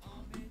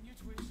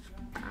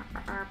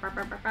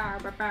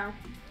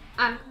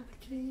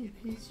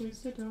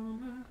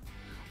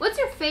 What's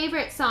your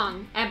favorite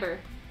song ever,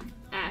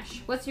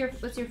 Ash? What's your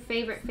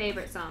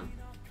favorite song?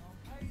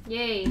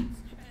 Yay.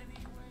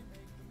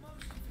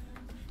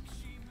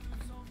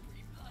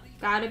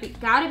 Gotta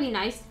be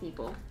nice to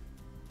people.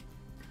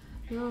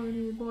 Your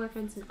new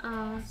boyfriend's an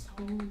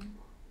asshole.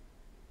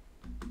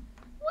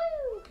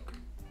 Woo!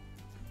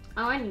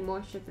 Oh, I need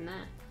more shit than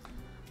that.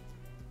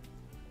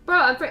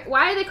 Bro,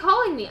 why are they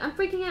calling me? I'm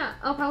freaking out.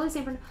 Oh, probably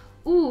Saint Bernard.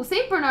 Ooh,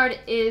 Saint Bernard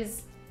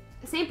is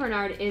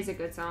a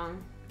good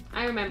song.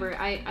 I remember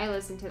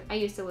I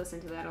used to listen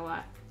to that a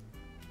lot.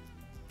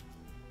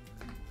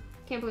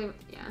 Can't believe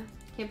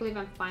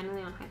I'm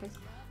finally on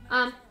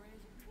Hypixel.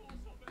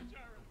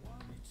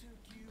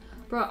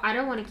 Bro, I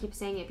don't want to keep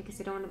saying it because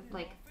I don't want to,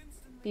 like,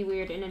 be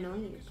weird and annoy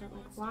you. But,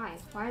 like, why?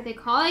 Why are they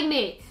calling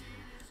me?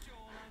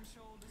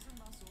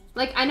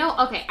 Like, I know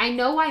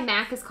why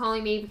Mac is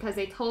calling me because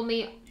they told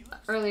me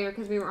earlier,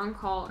 because we were on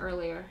call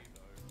earlier,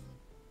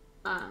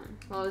 while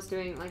I was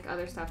doing, like,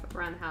 other stuff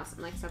around the house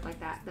and, like, stuff like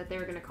that, that they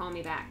were going to call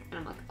me back. And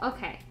I'm like,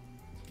 okay.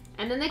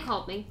 And then they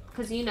called me,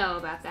 because you know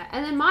about that.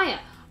 And then Maya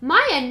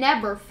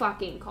never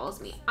fucking calls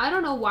me. I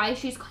don't know why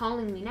she's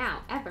calling me now,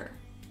 ever.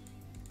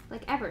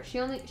 Like, ever.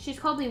 She's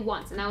called me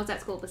once, and that was at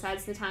school,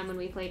 besides the time when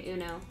we played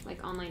Uno,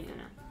 like, online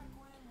Uno.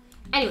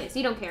 Anyways,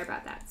 you don't care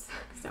about that,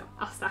 so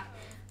I'll stop.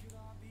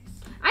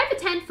 I have a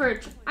 10 for,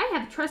 I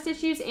have trust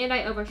issues, and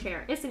I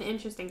overshare. It's an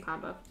interesting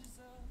combo.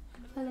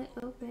 A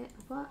little bit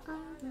of what I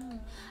know.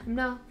 I'm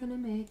not gonna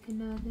make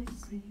another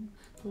scene.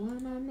 The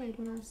one I made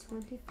when I was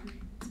 23.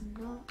 It's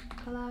not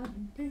allowed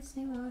in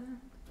Disney World.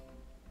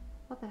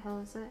 What the hell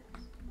is this?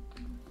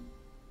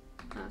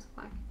 Oh, it's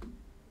black.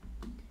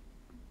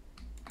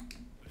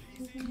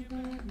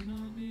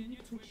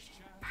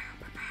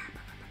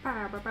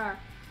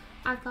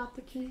 I got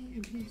the key.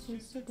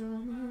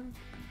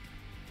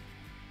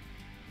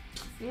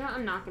 Yeah,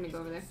 I'm not gonna go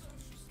over there.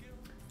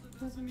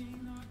 I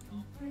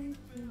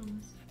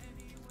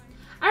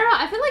don't know,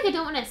 I feel like I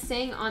don't want to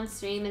sing on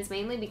stream is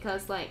mainly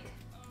because, like...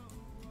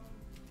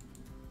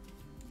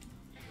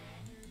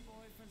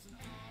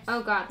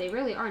 Oh god, they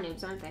really are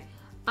noobs, aren't they?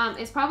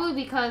 It's probably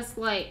because,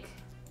 like...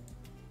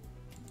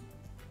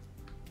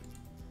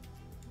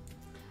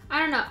 I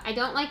don't know, I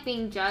don't like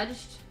being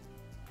judged.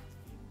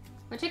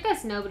 Which I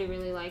guess nobody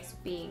really likes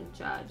being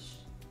judged.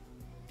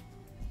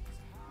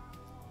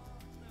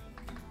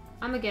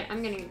 I'm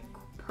gonna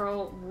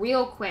pearl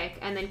real quick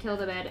and then kill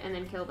the bed and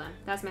then kill them.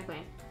 That's my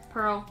plan.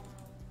 Pearl.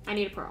 I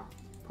need a pearl.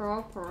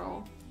 Pearl,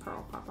 pearl,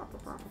 pearl, pearl, pearl,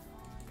 pearl, pearl.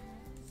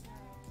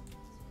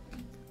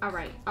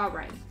 Alright,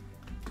 alright.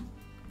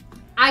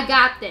 I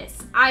got this.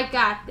 I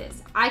got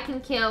this. I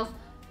can kill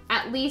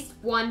at least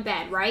one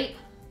bed, right?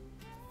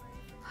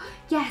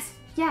 Yes,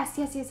 yes,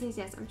 yes, yes, yes,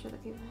 yes. I'm sure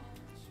that people...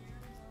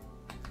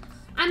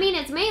 I mean,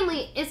 it's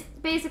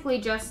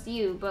basically just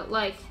you, but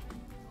like,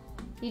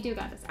 you do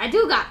got this. I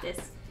do got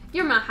this.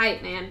 You're my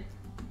hype, man.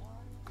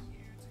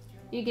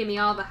 You give me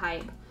all the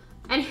hype.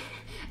 And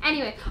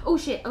anyway, oh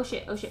shit, oh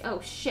shit, oh shit,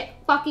 oh shit.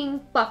 Fucking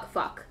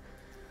fuck.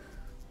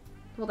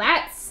 Well,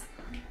 that's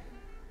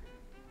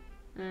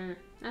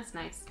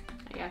nice,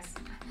 I guess.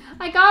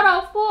 I got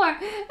all 4,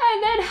 and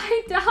then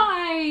I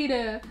died.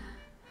 And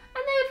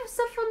they have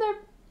stuff from their...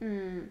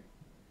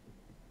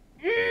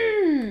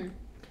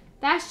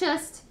 That's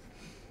just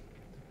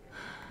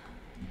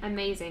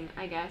amazing,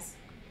 I guess.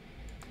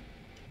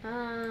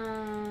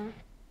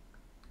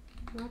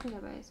 Why did I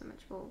buy so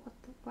much gold?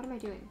 What am I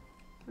doing?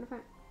 What if I...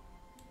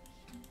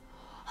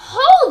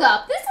 Hold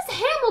up! This is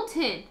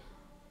Hamilton!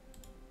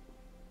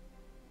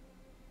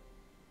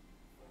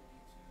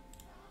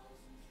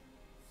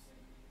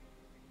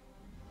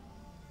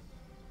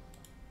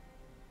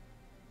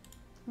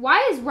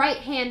 Why is Right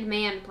Hand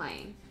Man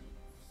playing?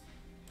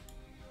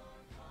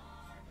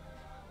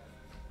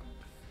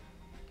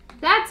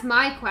 That's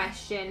my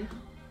question.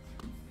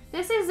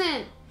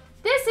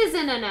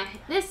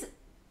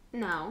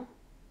 No.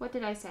 What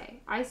did I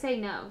say? I say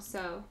no,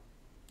 so.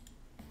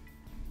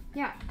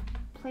 Yeah.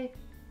 Play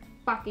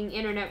fucking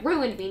internet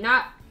ruined me,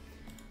 not.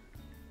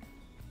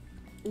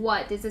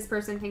 What? Does this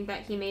person think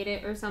that he made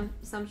it or some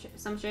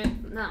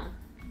shit? No.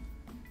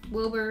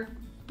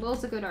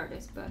 Will's a good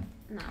artist, but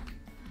no.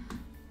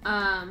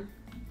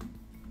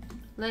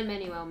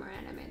 Lin-Manuel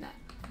Miranda made that.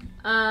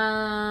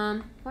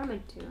 What am I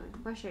doing?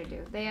 What should I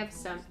do? They have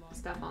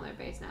stuff on their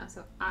base now,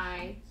 so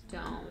I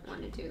don't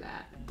want to do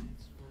that.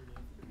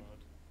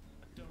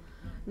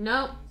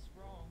 Nope.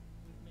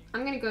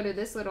 I'm gonna go to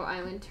this little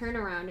island, turn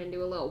around, and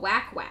do a little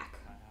whack whack.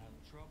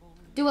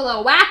 Do a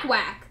little whack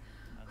whack!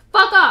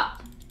 Fuck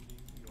up!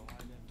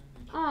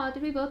 Oh,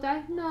 did we both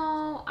die?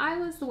 No, I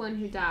was the one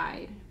who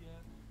died.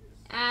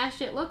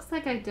 Ash, it looks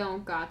like I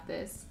don't got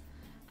this.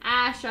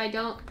 Ash, I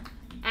don't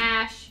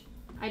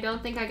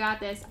think I got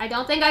this. I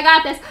don't think I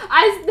got this.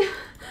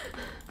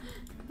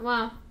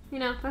 Well, you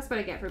know, that's what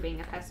I get for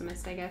being a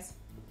pessimist, I guess.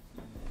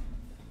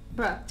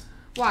 Bruh,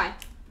 why?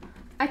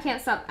 I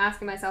can't stop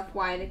asking myself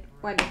why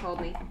they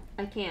told me.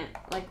 I can't.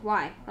 Like,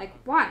 why? Like,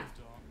 why?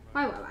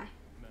 Why?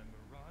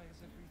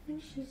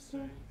 And she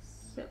says,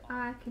 so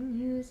I can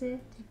use it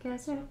to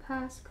guess her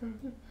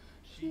passcode.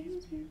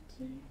 She's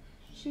beauty.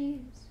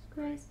 She's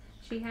grace.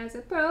 She has a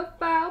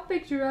profile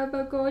picture of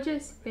a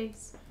gorgeous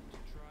face.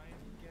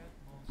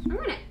 I'm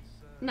gonna...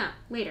 No,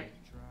 later.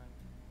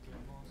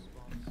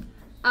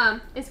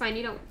 It's fine,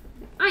 you don't...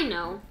 I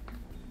know.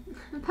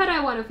 But I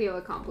want to feel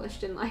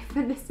accomplished in life,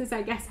 and this is,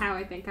 I guess, how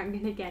I think I'm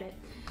gonna get it.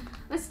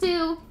 Let's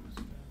do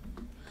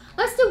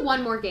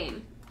one more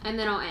game, and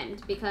then I'll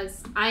end,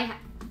 because I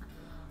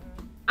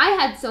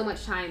had so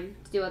much time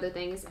to do other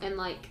things, and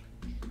like...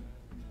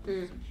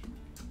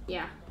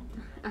 yeah.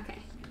 Okay.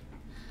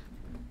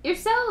 You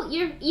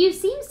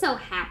seem so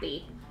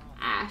happy,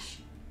 Ash.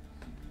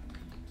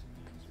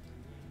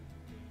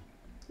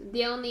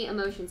 The only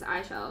emotions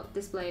I shall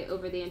display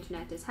over the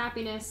internet is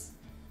happiness,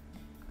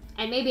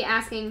 and maybe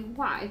asking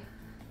why.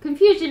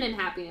 Confusion and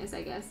happiness,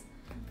 I guess.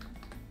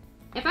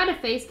 If I had a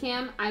face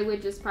cam, I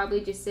would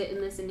probably just sit and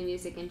listen to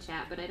music and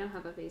chat, but I don't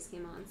have a face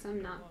cam on, so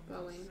I'm not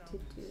going to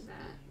do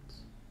that.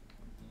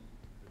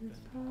 It's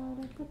part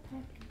of the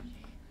package.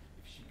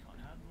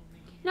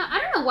 No, I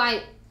don't know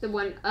why the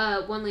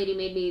one lady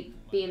made me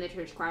be in the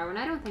church choir when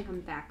I don't think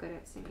I'm that good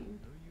at singing.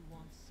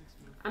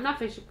 I'm not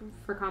fishing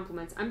for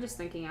compliments. I'm just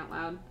thinking out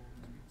loud.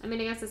 I mean,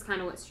 I guess that's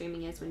kind of what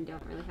streaming is when you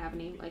don't really have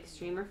any, like,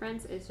 streamer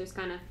friends. It's just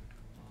kind of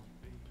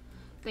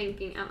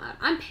thinking out loud.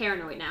 I'm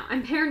paranoid now.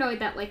 I'm paranoid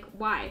that, like,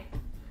 why?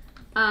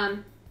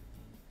 I'm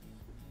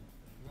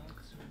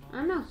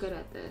not good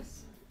at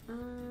this.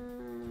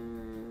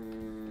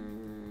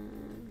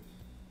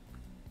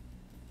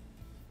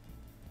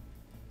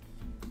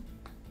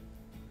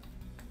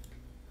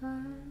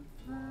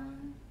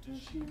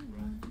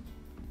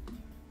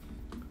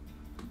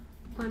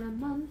 On a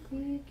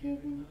monthly,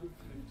 giving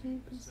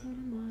 15% of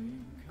my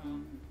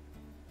income.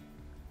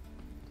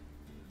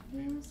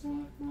 Feels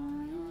like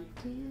my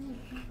ideal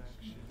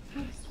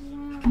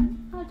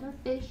affection.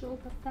 Artificial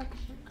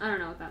perfection. I don't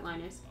know what that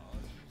line is,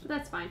 but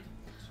that's fine.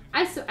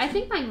 I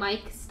think my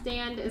mic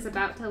stand is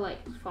about to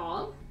like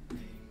fall.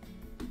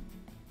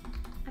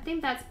 I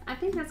think that's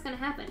gonna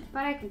happen,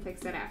 but I can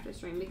fix it after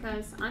stream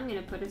because I'm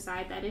gonna put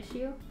aside that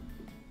issue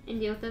and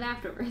deal with it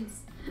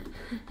afterwards.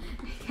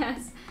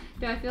 Because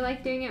do I feel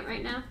like doing it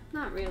right now?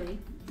 Not really.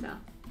 So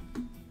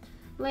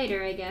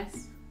later, I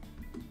guess.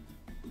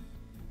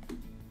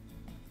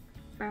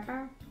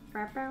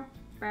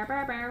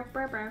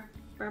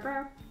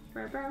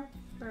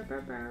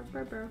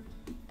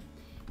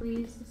 We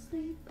used to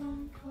sleep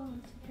on call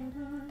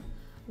together.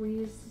 We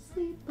used to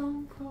sleep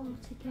on call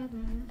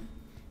together.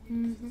 We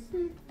used to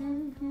sleep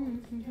on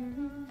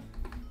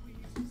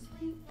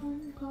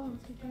call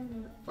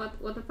together.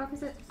 What the fuck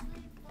is it?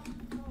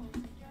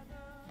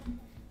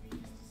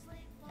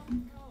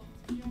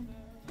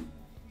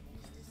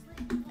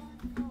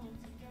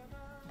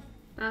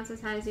 Bounce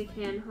as high as you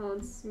can,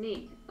 hold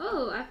sneak.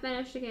 Oh, I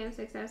finished the game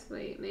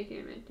successfully. Make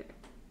your mentor.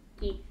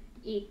 E.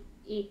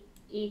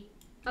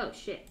 Oh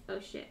shit,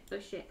 oh shit, oh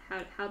shit.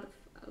 How the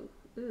oh,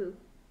 ooh.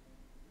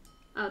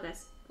 Oh,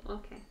 that's,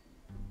 okay.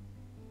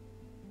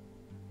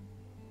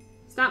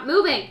 Stop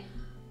moving!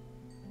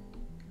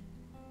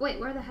 Wait,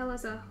 where the hell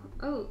is a,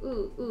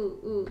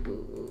 ooh.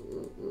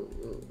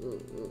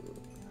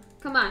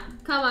 Come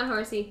on,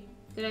 horsey.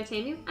 Did I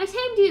tame you? I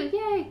tamed you,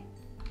 yay!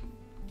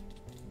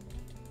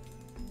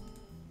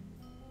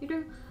 You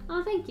do?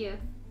 Oh, thank you.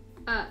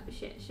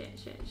 Shit.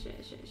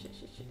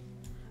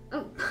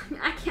 Oh,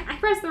 I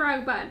pressed the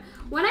wrong button.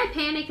 When I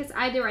panic, it's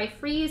either I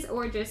freeze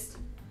or just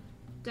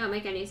don't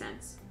make any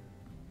sense.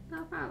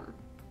 No problem.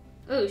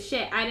 Oh,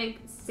 shit, I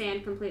didn't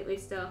stand completely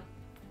still.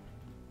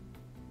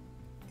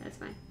 That's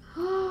fine.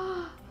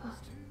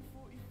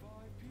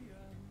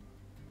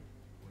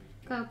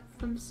 Cup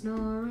from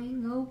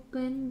snoring,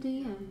 open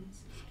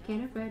DMs.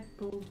 Can of Red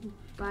Bull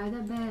by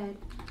the bed.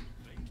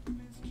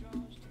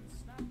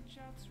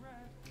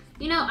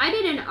 You know, I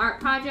did an art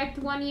project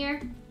one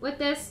year with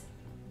this,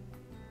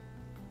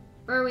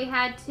 where we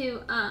had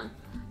to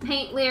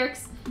paint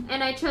lyrics,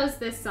 and I chose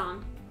this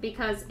song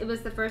because it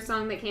was the first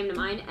song that came to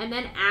mind. And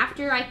then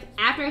after I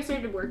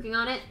started working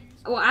on it,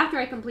 well, after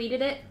I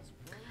completed it,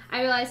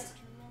 I realized,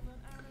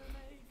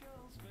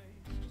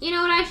 you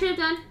know what I should have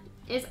done?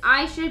 Is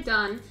I should have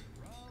done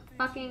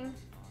fucking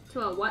to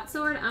a what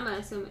sword? I'm gonna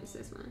assume it's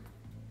this one.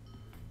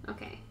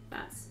 Okay,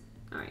 that's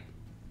alright.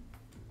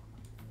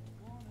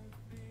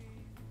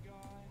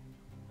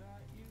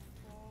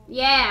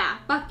 Yeah,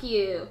 fuck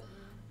you.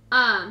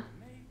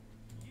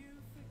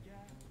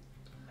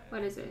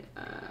 What is it?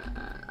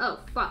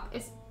 Oh, fuck.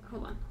 It's,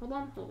 hold on.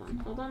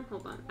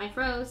 I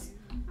froze.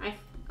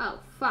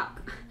 Oh,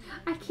 fuck.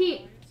 I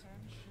keep,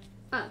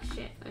 oh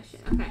shit.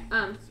 Okay,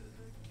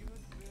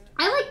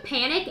 I like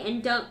panic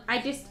and don't, I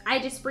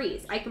just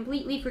freeze. I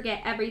completely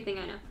forget everything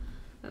I know.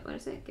 But what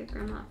is it? Give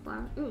grandma a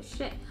flower. Oh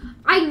shit.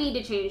 I need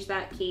to change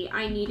that key.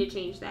 I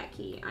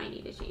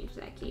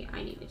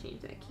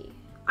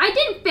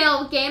didn't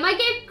fail the game. I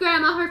gave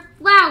grandma her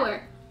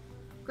flower.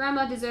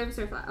 Grandma deserves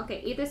her flower.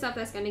 Okay, eat the stuff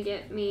that's gonna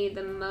get me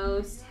the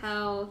most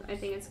health. I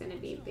think it's gonna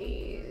be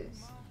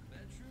these.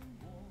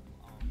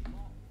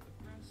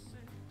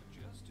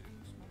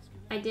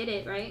 I did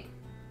it, right?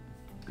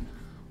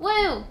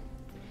 Woo!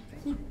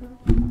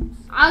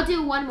 I'll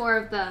do one more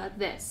of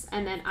this,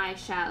 and then I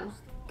shall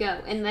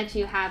go and let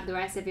you have the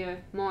rest of your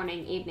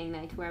morning, evening,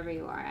 night, wherever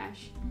you are,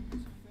 Ash.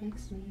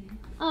 Thanks, me.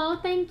 Oh,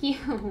 thank you.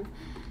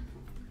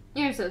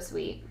 You're so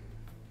sweet.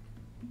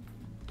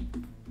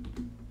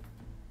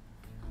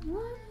 I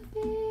wanna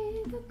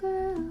be the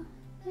girl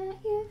that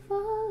you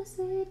fall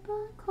asleep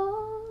on,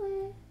 call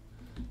it.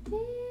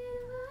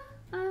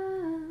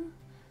 Meanwhile,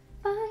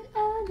 find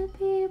other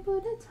people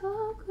to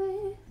talk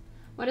with.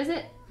 What is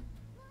it?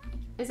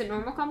 Is it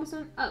normal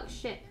cobblestone? Oh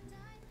shit.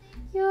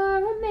 You're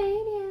a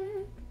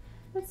maniac.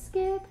 Let's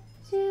skip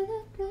to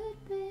the good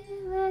bit.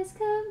 Let's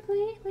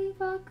completely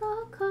fuck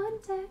all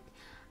contact.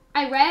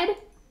 I read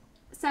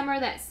somewhere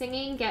that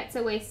singing gets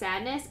away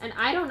sadness, and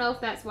I don't know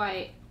if that's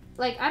why.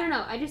 Like, I don't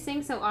know. I just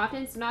sing so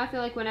often, so now I feel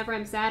like whenever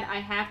I'm sad,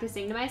 I have to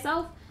sing to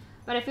myself.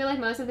 But I feel like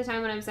most of the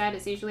time when I'm sad,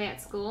 it's usually at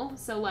school.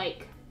 So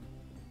like,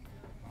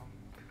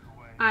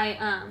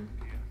 oh,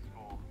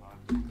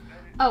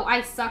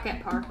 I suck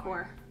at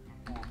parkour.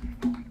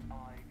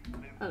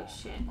 Oh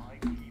shit.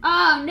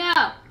 Oh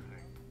no!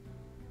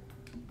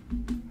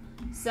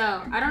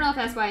 So, I don't know if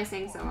that's why I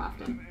sing so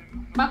often.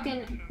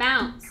 Fucking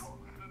bounce.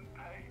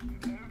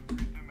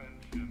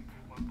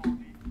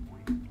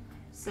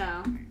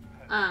 So,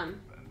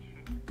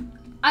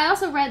 I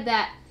also read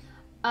that,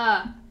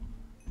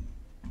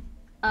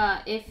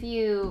 if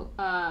you,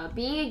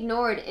 being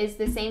ignored is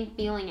the same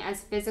feeling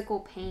as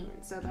physical pain.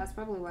 So that's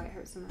probably why it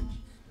hurts so much.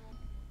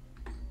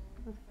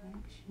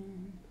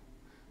 Perfection.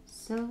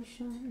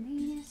 Social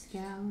media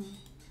scout.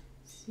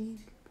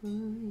 Seek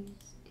police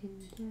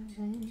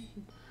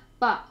intervention.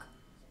 Fuck.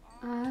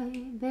 I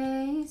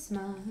base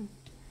my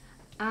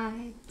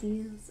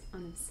ideals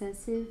on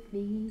obsessive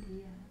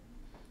media.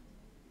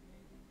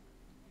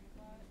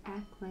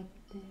 Act like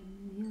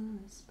then you'll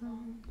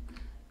respond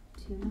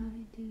to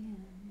my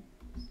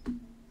DMs.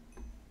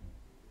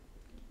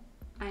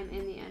 I'm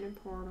in the ender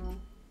portal.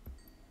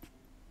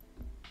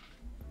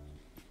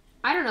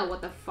 I don't know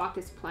what the fuck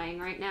is playing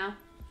right now,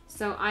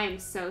 so I am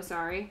so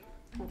sorry.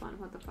 Hold on,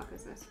 what the fuck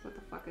is this? What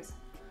the fuck is...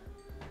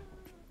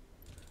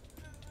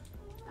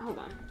 Hold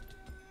on.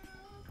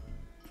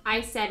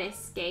 I said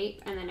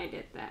escape, and then I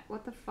did that.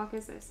 What the fuck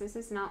is this? This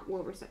is not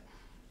what we're saying.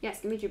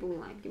 Yes, give me Jubilee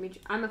line. Give me...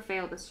 I'm a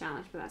fail this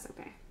challenge, but that's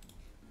okay.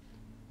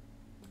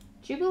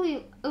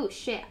 Jubilee... Oh,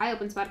 shit. I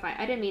opened Spotify.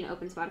 I didn't mean to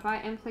open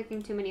Spotify. I'm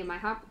clicking too many of my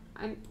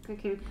I'm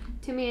clicking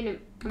too many of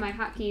my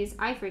hotkeys.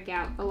 I freak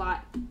out a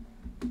lot.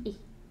 Eeh.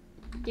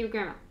 Give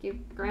Grandma.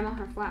 Give Grandma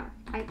her flower.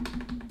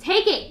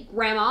 Take it,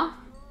 Grandma!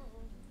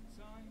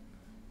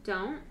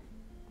 Don't.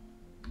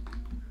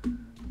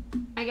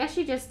 I guess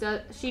she just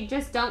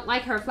don't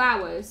like her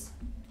flowers.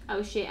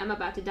 Oh shit, I'm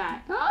about to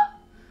die. Oh!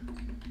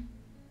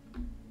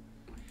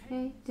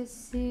 Hate to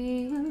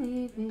see you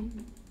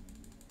leaving.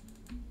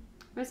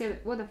 Where's the other?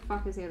 Where the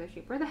fuck is the other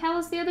sheep? Where the hell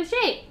is the other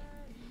sheep?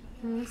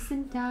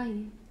 Listen,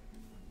 dying.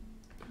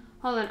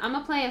 Hold on, I'm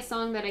gonna play a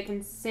song that I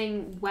can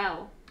sing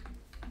well.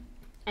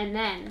 And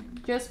then,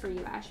 just for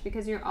you, Ash,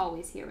 because you're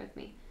always here with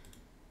me.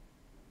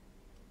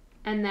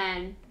 And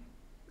then,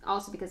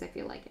 also because I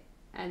feel like it.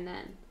 And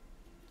then,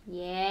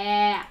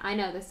 yeah, I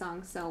know this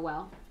song so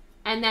well.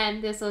 And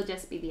then, this will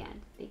just be the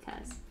end,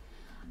 because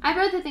I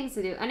have other things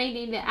to do, and I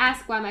need to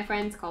ask why my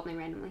friends called me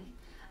randomly.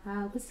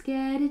 I was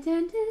scared of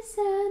dentists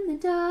in the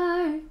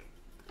dark.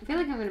 I feel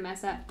like I'm gonna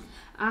mess up.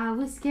 I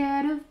was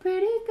scared of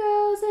pretty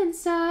girls and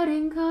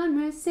starting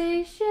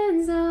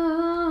conversations.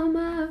 Oh,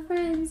 my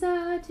friends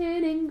are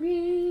turning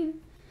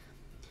green.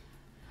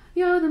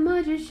 You're the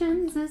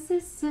magician's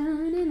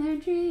assistant in their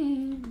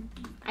dream.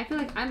 I feel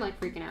like I'm like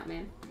freaking out,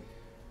 man.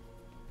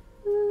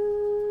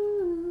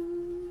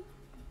 Ooh.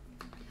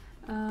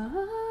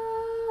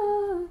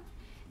 Oh,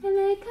 and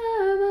they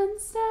come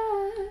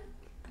unstuck.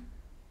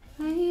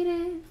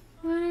 Waiting,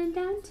 running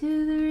down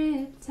to the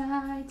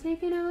riptide,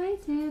 taken away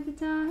to the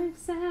dark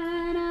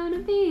side. I wanna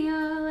be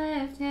your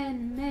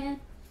left-hand man.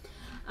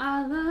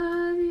 I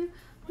love you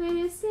when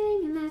you're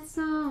singing that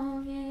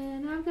song,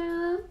 and I've got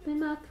a lump in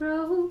my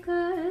throat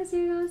 'cause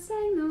you're gonna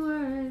sing the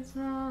words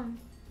wrong.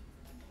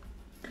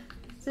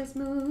 It's this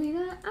movie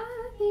that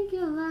I think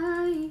you'll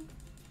like.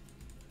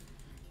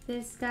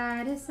 This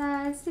guy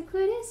decides to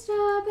quit his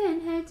job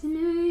and head to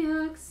New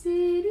York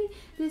City.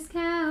 This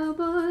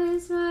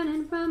cowboy's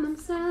running from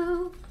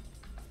himself.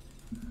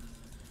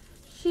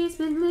 She's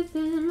been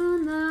living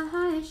on the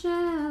high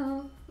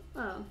shelf.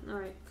 Oh,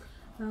 alright.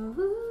 Oh,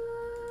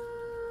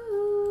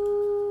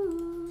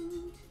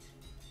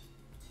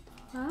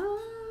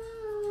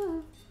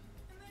 oh.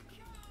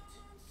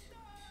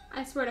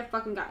 I swear to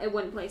fucking God, it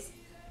wouldn't place.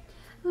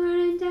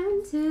 Running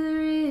down to the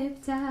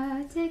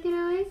riptide, taken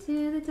away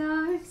to the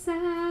dark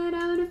side.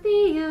 I wanna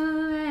be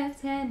your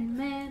left-hand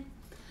man.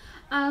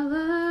 I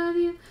love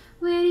you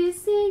when you're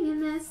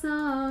singing that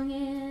song,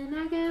 and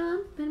I get a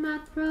lump in my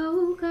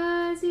throat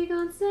 'cause you're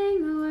gonna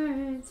sing the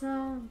words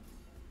wrong.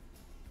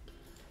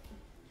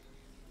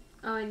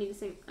 Oh, I need to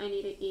sing. I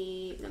need to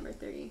eat number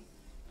 30.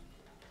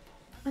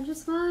 I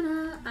just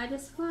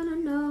wanna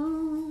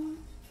know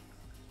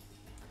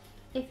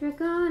if you're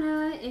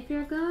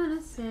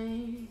gonna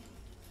say.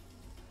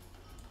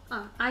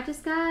 Oh, I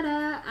just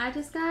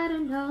gotta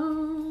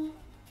know.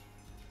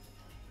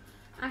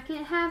 I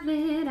can't have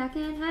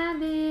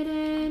it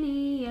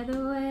any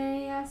other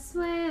way. I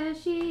swear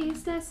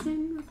she's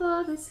destined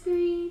for the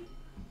screen.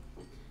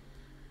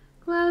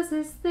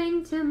 Closest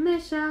thing to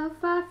Michelle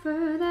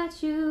Pfeiffer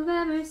that you've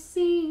ever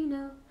seen.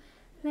 Oh,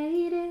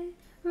 lady,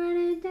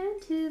 running down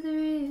to the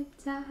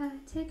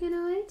riptide, taken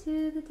away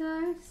to the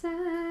dark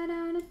side.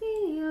 I wanna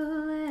be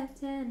your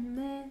left-hand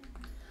man.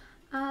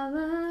 I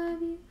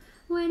love you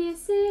when you're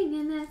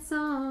singing that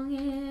song,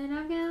 and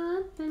I've got a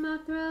lump in my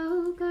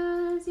throat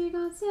 'cause you're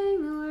gonna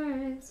sing the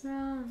words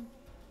wrong.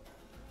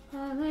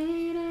 Oh,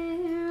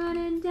 lady,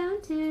 running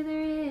down to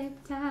the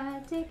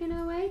riptide, taken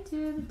away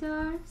to the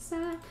dark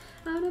side.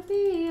 I wanna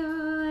be your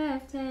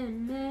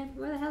left-hand man.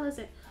 Where the hell is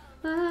it?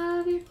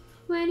 Love you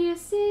when you're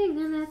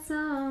singing that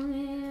song,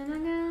 and I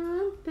got a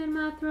lump in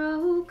my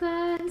throat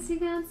 'cause you're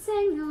gonna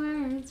sing the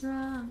words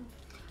wrong.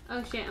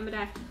 Oh shit, I'm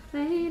gonna die.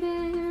 Lady,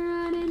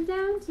 running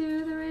down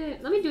to the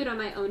rip. Let me do it on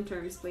my own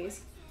terms,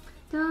 please.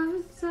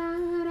 Dark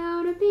side, I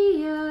wanna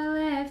be your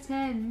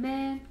left-hand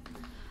man.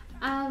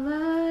 I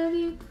love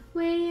you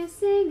when you're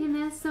singing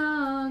that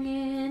song,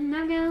 and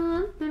I've got a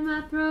lump in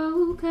my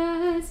throat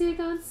 'cause you're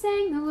gonna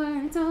sing the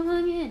words wrong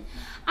again.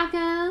 I've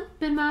got a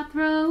lump in my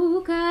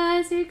throat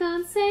 'cause you're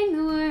gonna sing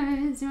the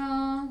words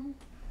wrong.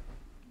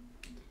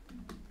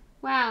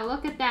 Wow,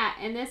 look at that.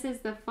 And this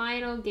is the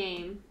final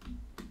game.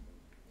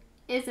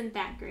 Isn't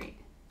that great?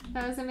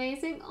 That was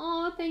amazing.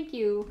 Oh, thank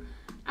you.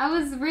 I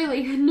was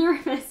really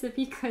nervous if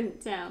you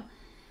couldn't tell.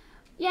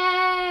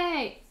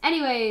 Yay!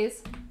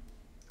 Anyways,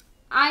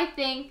 I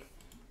think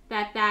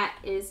that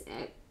is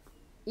it.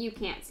 You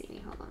can't see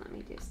me. Hold on, let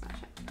me do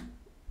Snapchat.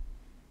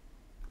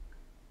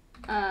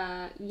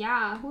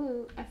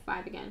 Yahoo,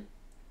 F5 again.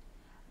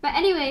 But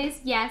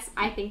anyways, yes,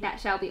 I think that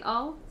shall be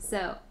all.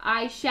 So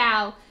I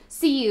shall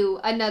see you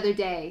another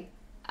day.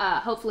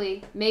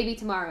 Hopefully, maybe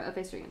tomorrow if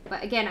I stream.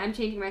 But again, I'm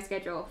changing my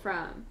schedule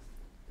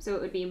so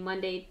it would be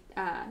Monday,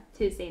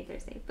 Tuesday, and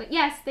Thursday. But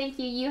yes, thank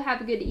you. You have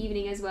a good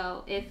evening as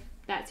well, if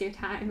that's your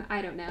time.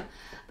 I don't know.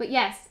 But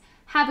yes,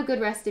 have a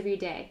good rest of your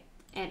day.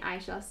 And I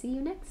shall see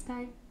you next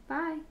time.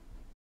 Bye.